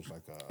 That seems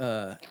like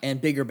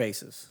And bigger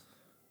bases.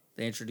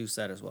 They introduced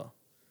that as well.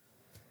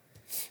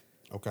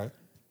 okay.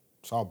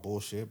 It's all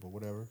bullshit, but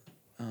whatever.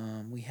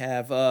 We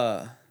have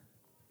but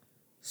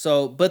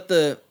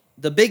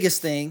the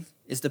biggest thing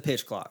is the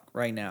pitch clock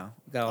right now.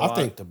 We got a I lot.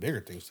 think the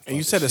bigger things. And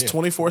you said it's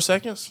 24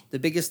 seconds? The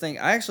biggest thing.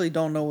 I actually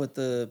don't know what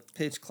the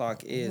pitch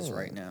clock is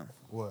right now.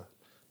 What?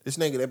 This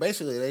nigga,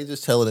 they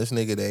just telling this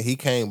nigga that he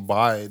can't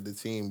buy the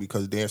team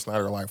because Dan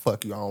Snyder like,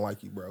 fuck you, I don't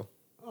like you, bro.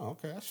 Oh,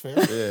 okay, that's fair.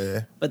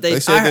 Yeah. But they-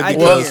 said that I did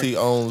because hear- he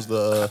owns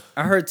the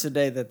I heard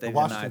today that they The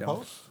denied Washington him.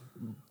 Post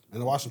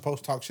and the Washington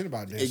Post talk shit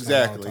about this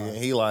exactly. And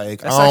he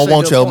like, That's I don't actually a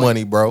want good your point.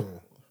 money, bro.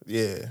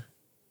 Yeah.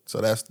 So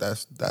that's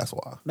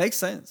why. Makes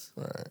sense.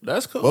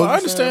 That's cool. What I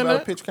was you saying understand about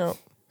that. pitch count?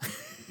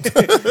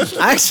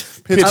 I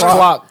actually, Pitch I don't-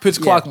 clock,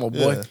 pitch clock, my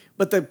boy. Yeah.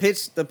 But the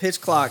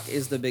pitch clock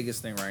is the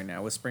biggest thing right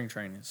now with spring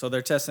training. So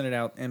they're testing it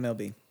out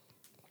MLB.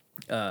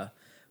 But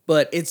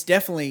But it's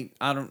definitely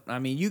I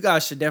mean, you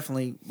guys should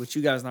definitely, with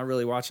you guys not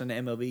really watching the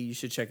MLB, you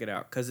should check it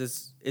out because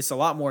it's a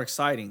lot more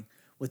exciting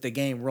with the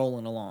game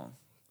rolling along.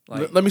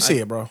 Like, Let me see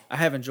it, bro. I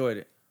have enjoyed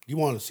it. You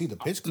want to see the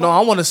pitch clock? No, I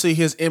want to see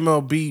his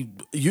MLB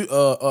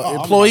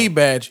employee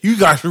badge. You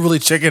guys should really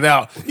check it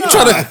out. He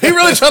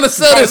really trying to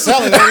sell this. Sell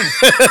it.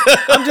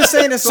 I'm just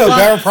saying it's So a lot.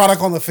 better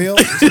product on the field.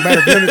 It's a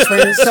better viewing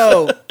experience.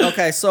 So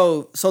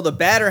the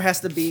batter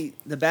has to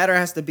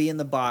be in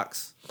the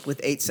box with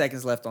 8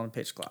 seconds left on the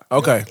pitch clock.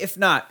 Okay. If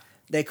not,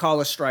 they call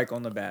a strike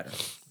on the batter.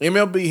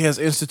 MLB has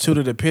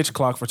instituted a pitch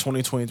clock for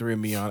 2023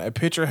 and beyond. A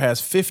pitcher has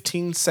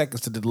 15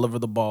 seconds to deliver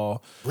the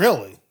ball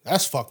Really?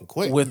 That's fucking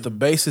quick. with the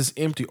bases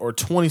empty, or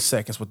 20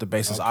 seconds with the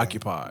bases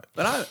occupied.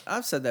 But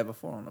I've said that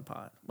before on the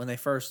pod when they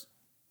first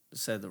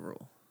said the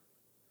rule.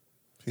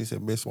 He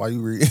said, "Miss, why you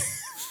read?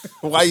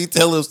 Why you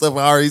tell him stuff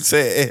I already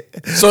said?"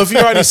 So if you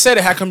already said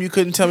it, how come you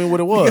couldn't tell me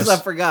what it was? Because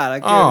I forgot. I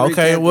couldn't Oh,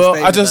 okay. recap the Well, I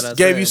statement just that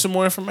gave said. you some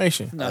more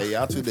information. Hey,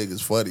 y'all two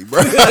niggas funny,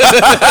 bro.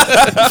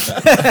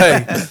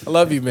 Hey, I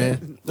love you,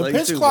 man. the Like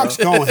pitch too, clock's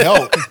bro. gonna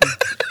help.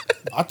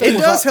 I think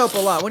It does help a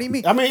lot. What do you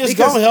mean? I mean, it's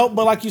Because- gonna help,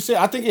 but like you said,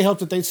 I think it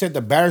helped that they said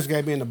the batter's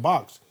gotta be in the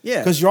box. Yeah.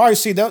 because you already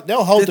see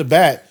they'll hold the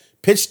bat,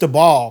 pitch the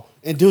ball,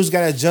 and dude's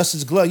gotta adjust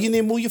his glove. You need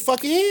to move your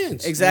fucking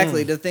hands.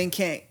 Exactly.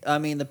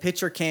 The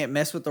pitcher can't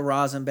mess with the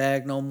rosin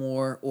bag no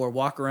more or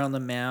walk around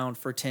the mound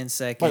for 10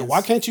 seconds. Wait,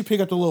 why can't you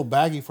pick up the little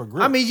baggie for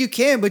grip? I mean, you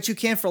can, but you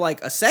can for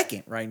like a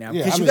second right now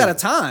Yeah, because I you mean- got a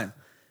time.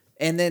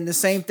 And then the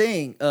same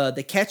thing,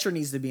 the catcher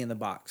needs to be in the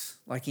box.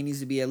 Like he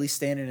needs to be at least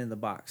standing in the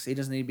box. He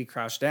doesn't need to be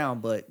crouched down,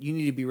 but you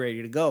need to be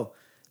ready to go.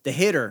 The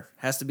hitter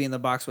has to be in the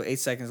box with 8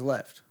 seconds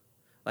left.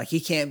 Like he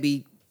can't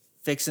be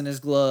fixing his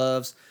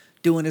gloves,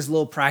 doing his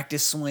little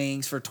practice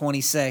swings for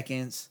 20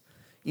 seconds.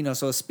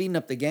 So it's speeding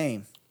up the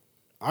game.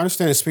 I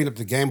understand it's speed up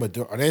the game, but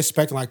are they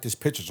expecting like this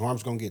pitcher's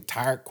arm's gonna get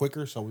tired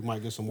quicker, so we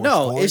might get some more?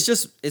 No,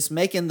 scoring? it's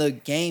making the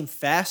game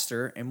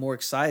faster and more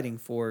exciting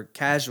for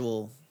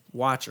casual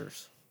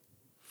watchers.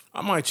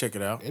 I might check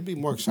it out. It'd be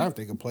more exciting if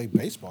they could play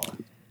baseball,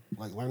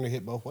 like learn to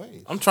hit both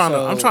ways. I'm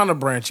trying to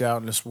branch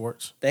out into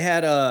sports. They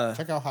had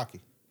Check out hockey,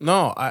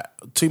 No,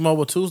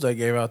 T-Mobile Tuesday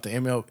gave out the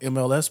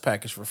MLS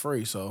package for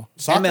free. So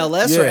soccer.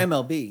 MLS or Yeah.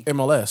 MLB.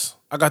 MLS.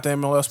 I got the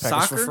MLS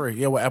package Soccer? for free.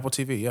 Yeah, with Apple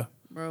TV. Yeah,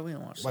 Bro, we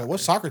don't watch Wait, soccer. what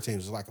soccer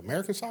teams? Is it like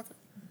American soccer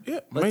yeah.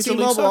 But Major League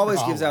T-Mobile Soccer. always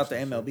Oh, gives I out the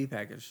watch MLB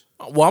package.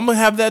 Well, I'm gonna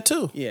have that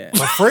too. Yeah.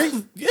 for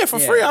free? Yeah, for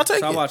Yeah. free. I'll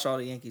take So I it watch all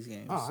the Yankees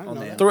games Oh, I didn't on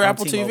know there. that. through on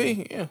Apple T-Mobile.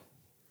 TV. Yeah.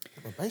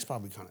 But baseball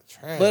be kind of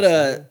trash. But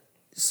man.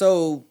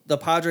 so the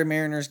Padre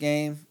Mariners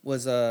game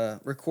was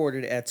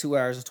recorded at 2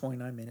 hours and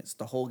 29 minutes.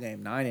 The whole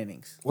game, 9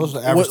 innings. what was the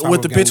average time With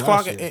of the game pitch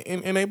last clock year?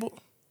 enabled.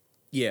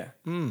 Yeah.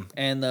 Hmm.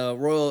 And the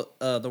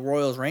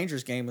Royals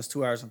Rangers game was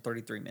 2 hours and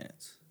 33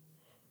 minutes.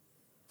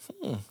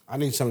 I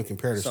need something to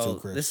compare this So to,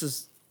 Chris. this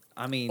is,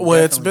 I mean,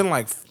 Well, it's definitely- been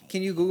like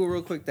Can you Google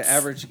real quick the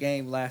average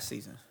game last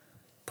season?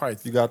 probably.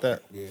 You got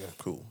that? Yeah.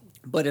 Cool.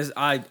 But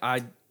I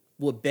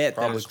would bet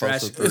Probably that it's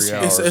close to drastically.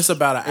 3 It's, hours. it's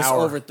about an It's hour.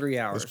 over 3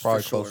 hours. It's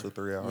probably for close sure. to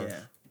 3 hours. Yeah.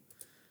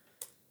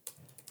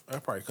 I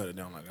probably cut it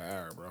down like an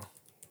hour, bro.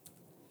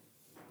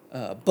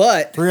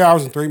 But 3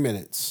 hours and 3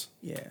 minutes.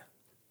 yeah.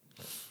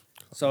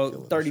 So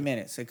 30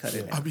 minutes they cut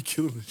it down. I'll be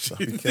killing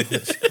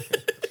this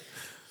shit.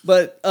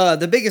 But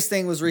the biggest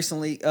thing was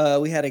recently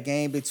we had a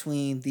game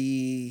between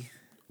the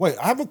Wait,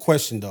 I have a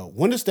question though.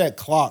 When does that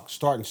clock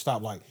start and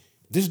stop? Like,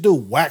 this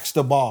dude whacks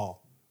the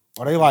ball.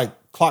 Are they like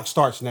clock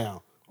starts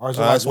now, or is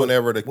it That's like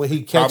whenever when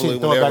he catches probably it,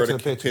 throw it whenever back to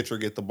the pitcher? pitcher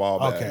get the ball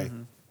back. Okay.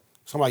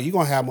 So I'm like, you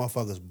gonna have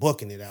motherfuckers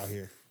booking it out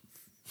here.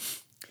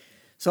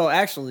 So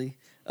actually,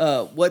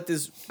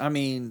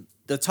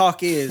 the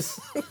talk is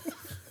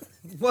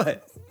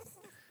what?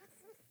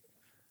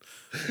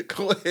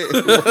 Go ahead.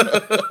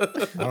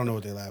 I don't know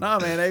what they laughing. Nah,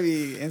 man, they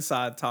be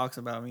inside talks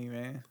about me,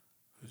 man.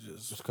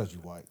 Just because you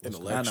white. I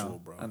Intellectual, know,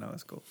 bro. I know,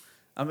 it's cool.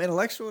 I'm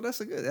intellectual.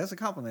 That's a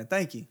compliment.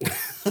 Thank you.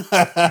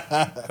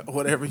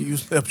 Whatever you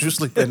helps you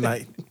sleep at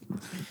night.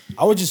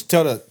 I would just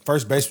tell the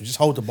first baseman, just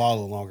hold the ball a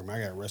little longer, man.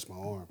 I gotta rest my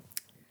arm.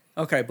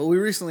 Okay, but we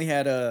recently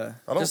had don't-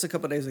 just a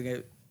couple days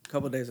ago.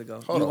 Hold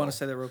You on. want to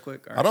say that real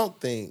quick? All I right. don't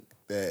think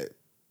that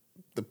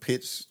the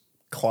pitch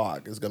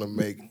clock is gonna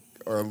make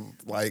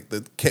like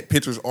the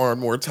pitcher's arm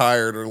more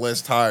tired or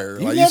less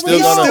tired. You Like never you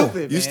know. still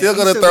Stupid, you man. still You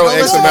gonna still throw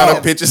gonna X throw amount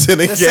of pitches in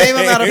the game. same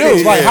amount of Dude,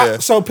 pitches. like Yeah.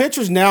 so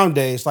pitchers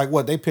nowadays, like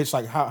what they pitch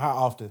like how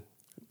often?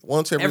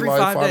 Once every, Every like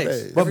 5 5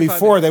 days. days. But Every 5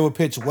 before days. they would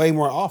pitch way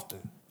more often.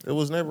 It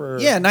was never.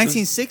 Yeah,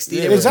 1960.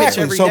 Yeah. they would pitch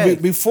Exactly. every So day.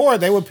 before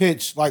they would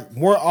pitch like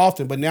more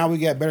often, but now we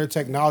got better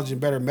technology and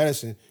better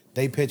medicine.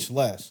 They pitch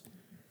less.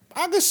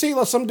 I could see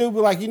like some dude be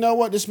like, you know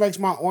what, this makes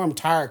my arm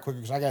tired quicker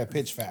because I got to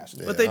pitch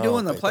faster. But they I do don't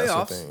in the think that's a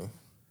playoffs. thing.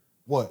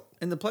 What?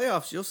 In the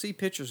playoffs, you'll see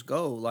pitchers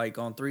go like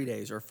on 3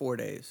 days or 4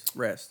 days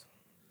rest.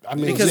 I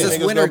mean, Because yeah. it's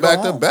Niggas winter, go back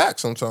go to home. back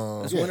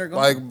sometimes. It's winter, go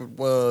Like, home.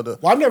 well, Well,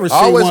 I've never I seen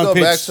always one go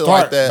pitch back to start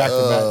like that. back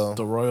to back.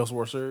 The Royals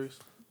World Series.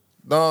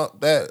 No,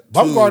 that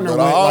Bumgarner too, but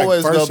went, I like,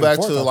 always first go and back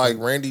fourth, to I like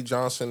think. Randy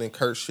Johnson and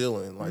Kurt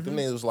Schilling. Like them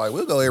niggas was like,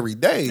 we'll go every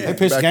day. They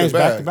pitched games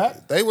back to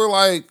back? They were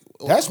like,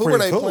 That's who were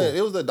pretty they cool. playing?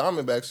 It was the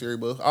Diamondback series,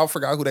 but I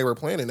forgot who they were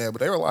playing in that. But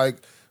they were like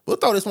We'll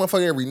throw this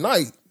motherfucker every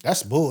night.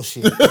 That's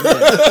bullshit.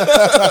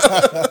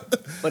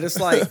 But it's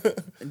like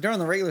during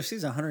the regular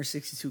season,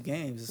 162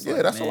 games. It's Yeah,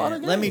 like, that's a man, lot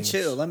of Let me games.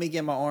 chill. Let me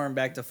get my arm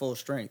back to full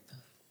strength.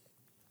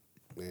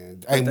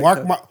 Man. Hey,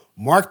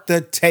 mark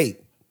the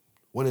tape.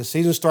 When the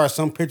season starts,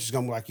 some pitchers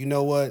gonna be like, you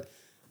know what?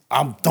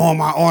 I'm throwing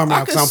my arm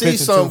I out can because I'm see pitching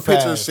some too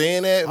fast. pitchers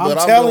saying that, I'm but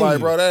I'm telling like, you.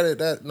 bro,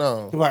 that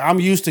no. Like,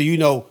 I'm used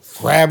to,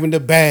 grabbing the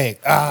bag.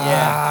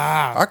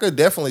 I could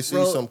definitely see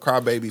Bro, some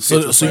crybaby So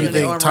pitchers. you Running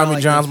their think arm Tommy around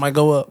like Johns this. might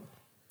go up?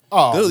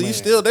 Oh, Dude,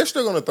 man. they're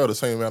still gonna throw the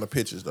same amount of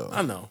pitches though.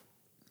 I know.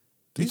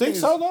 You think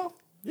so, though?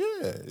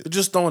 Yeah, They're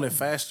just throwing it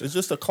faster. it's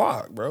just a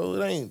clock, bro.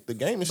 It ain't the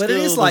game is But still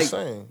it is the like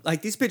same.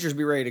 these pitchers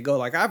be ready to go.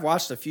 Like I've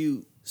watched a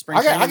few spring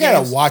I training gotta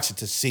games. watch it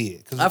to see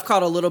it. 'Cause I've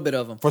caught a little bit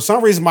of them, for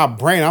some reason, my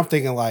brain, I'm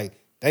thinking like,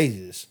 they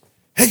just,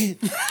 hey,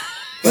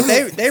 but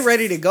they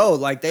ready to go.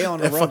 Like they on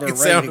the That rubber,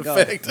 fucking ready sound to go.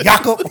 effect.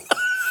 Jakob.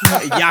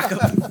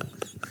 Jakob.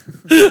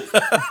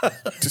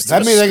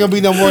 That means they gonna be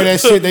no more of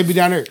that shit. They be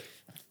down there.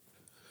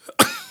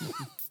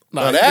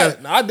 Now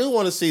that I do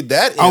want to see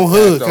that On impact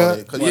hood, on cut.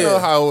 it, because you know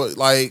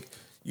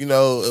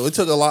how it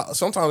took a lot.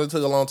 Sometimes it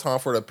took a long time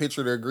for the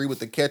pitcher to agree with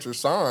the catcher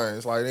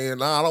signs. Like,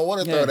 nah, I don't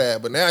want to Yeah. throw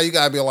that. But now you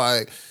gotta be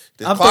like,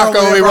 the I'm clock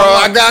throwing on me, bro. whatever I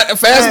I want. got a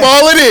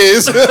fastball. It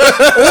is.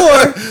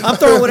 Or I'm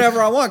throwing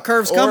whatever I want.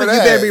 Curve's Or coming. that. You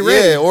better be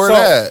ready. Yeah, or So,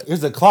 that.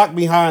 is the clock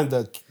behind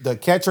the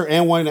catcher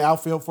and one in the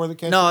outfield for the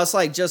catcher? No, it's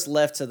like just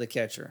left to the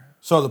catcher.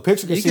 So the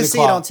pitcher can You see can the see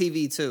clock. it on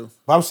TV too.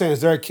 But I'm saying, is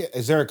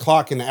there a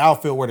clock in the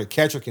outfield where the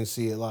catcher can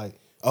see it? Like,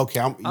 okay,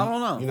 I don't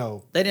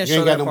know. They didn't you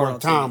ain't show got that no part more on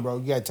time, TV. bro.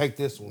 You gotta take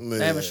this one.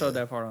 They haven't showed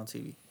that part on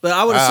TV. But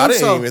I would I assume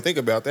didn't so. even think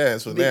about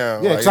that. So now,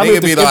 Yeah, like, 'cause I mean, they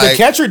if could be the like,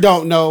 catcher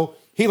don't know,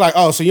 he like,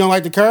 oh, so you don't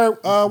like the curve?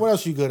 What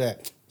else you good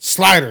at?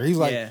 Slider. He's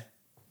like, Yeah.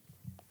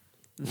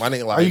 my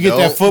nigga, like, oh, you get no.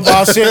 that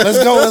football shit? Let's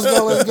go, let's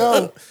go, let's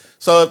go.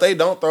 So if they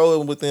don't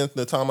throw it within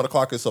the time of the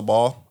clock, it's a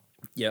ball.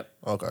 Yep.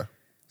 Okay.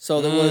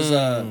 So there was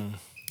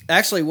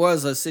actually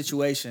was a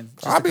situation.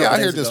 just a I'll be couple out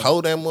here days just ago.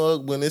 hold that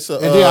mug when it's a.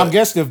 And then I'm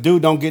guessing if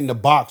dude don't get in the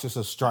box, it's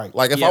a strike.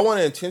 Like if Yeah. I want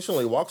to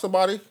intentionally walk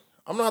somebody,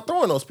 I'm not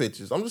throwing those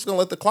pitches. I'm just gonna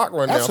let the clock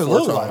run down 4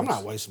 absolutely, times. like, I'm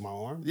not wasting my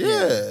arm.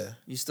 Yeah.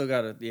 You still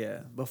gotta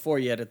before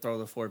you had to throw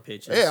the 4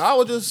 pitches. Yeah, I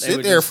would just They sit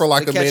would there just- for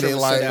like the a catcher minute,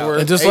 would like sit out. or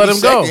And just 80 let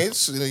him go.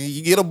 seconds,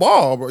 you get a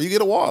ball, bro. You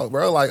get a walk,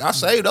 bro. Like I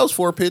saved those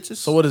 4 pitches.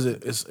 So what is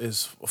it?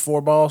 Is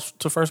 4 balls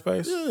to first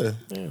base? yeah.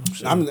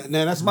 Man,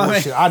 that's My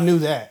bullshit. I knew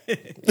that.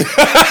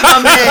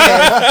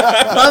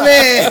 My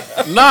man.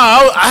 Nah,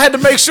 I had to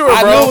make sure,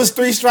 I bro. knew it was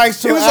 3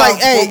 strikes, 2 He was out,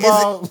 like, "Hey,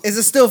 football. is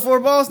it still 4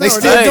 balls? They No,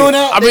 still no. doing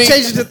that? They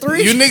changed it to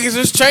 3? You niggas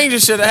just changing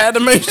shit. I had to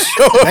make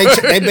sure.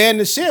 they banned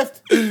the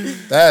shift.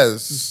 That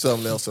is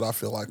something else that I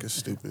feel like is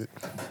stupid.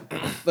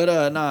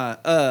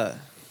 But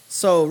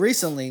so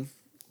recently,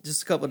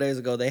 just a couple of days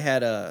ago, they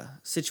had a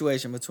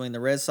situation between the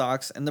Red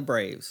Sox and the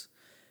Braves.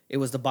 It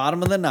was the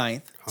bottom of the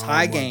 9th,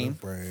 tie game,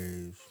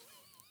 Braves.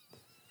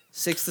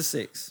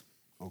 6-6.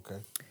 Okay.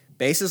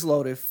 Bases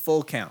loaded,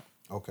 full count.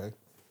 Okay.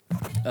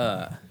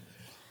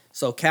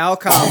 So Cal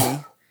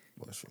Conley,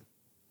 Bless you.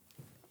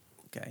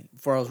 okay,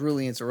 before I was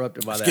really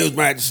interrupted by that. Excuse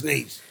me, I had to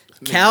sneeze.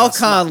 Cal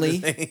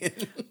Conley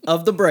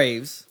of the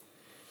Braves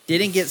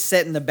didn't get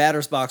set in the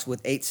batter's box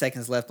with 8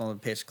 seconds left on the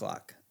pitch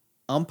clock.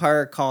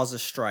 Umpire calls a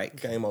strike.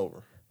 Game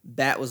over.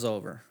 Bat was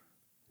over.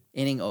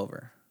 Inning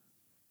over.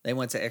 They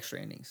went to extra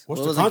innings.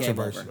 What's Well, it the wasn't game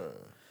controversy? over.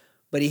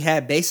 But he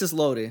had bases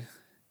loaded.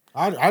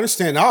 I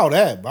understand all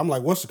that, but I'm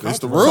like, what's the It's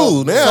the controversy?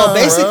 rule now.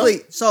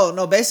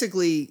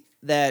 Basically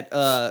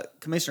that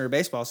Commissioner of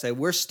Baseball said,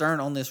 we're stern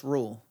on this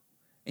rule,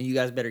 and you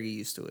guys better get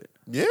used to it.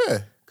 Yeah.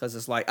 Because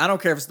it's like, I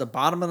don't care if it's the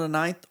bottom of the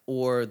 9th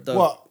or the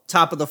Well,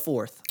 top of the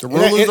 4th. The It,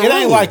 rule ain't- is the it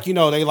ain't rule. like,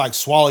 they like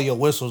swallow your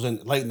whistles in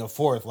late in the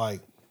 4th.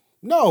 Like,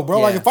 no, bro.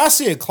 Like, Yeah. if I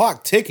see a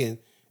clock ticking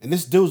and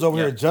this dude's over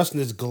here Yeah. adjusting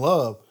his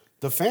glove,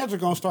 the fans are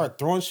going to start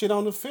throwing shit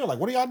on the field. Like,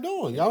 what are y'all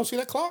doing? Y'all don't see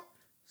that clock?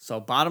 So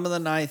bottom of the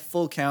 9th,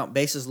 full count,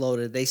 bases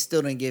loaded. They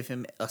still didn't give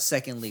him a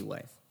second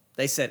leeway.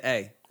 They said,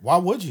 hey, Why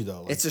would you,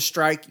 though? Like, it's a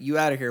strike. You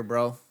out of here,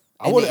 bro.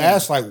 I would have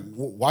asked, like,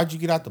 why'd you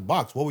get out the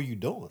box? What were you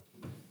doing?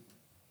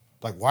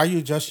 Like, why you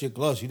adjust your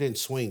gloves? You didn't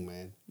swing,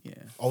 man. Yeah.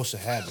 OSHA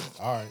habit.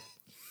 All right.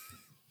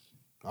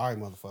 All right,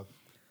 motherfucker.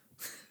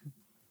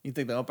 You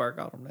think the umpire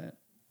called him that?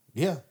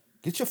 Yeah.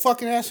 Get your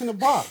fucking ass in the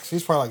box.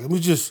 He's probably like, let me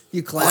just.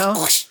 You clown.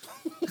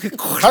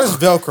 How does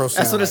Velcro sound?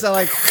 That's what it sounded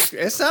like.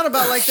 It sounded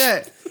about like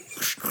that.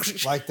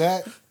 Like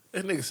that?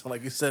 That nigga sound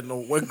like he's sitting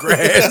on wet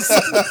grass.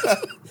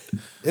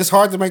 It's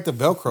hard to make the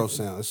Velcro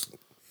sound.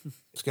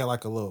 It's got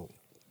like a little.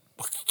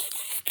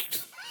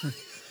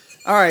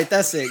 All right,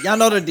 that's it. Y'all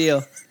know the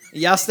deal.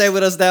 Y'all stay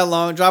with us that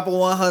long. Drop a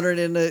 100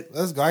 in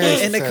Let's go.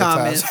 the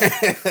comments.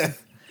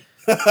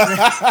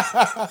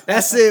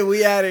 That's it.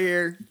 We out of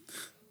here.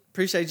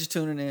 Appreciate you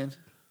tuning in.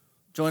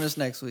 Join us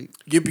next week.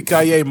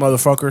 Yippee-ki-yay,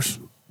 motherfuckers.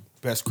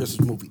 Best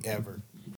Christmas movie ever.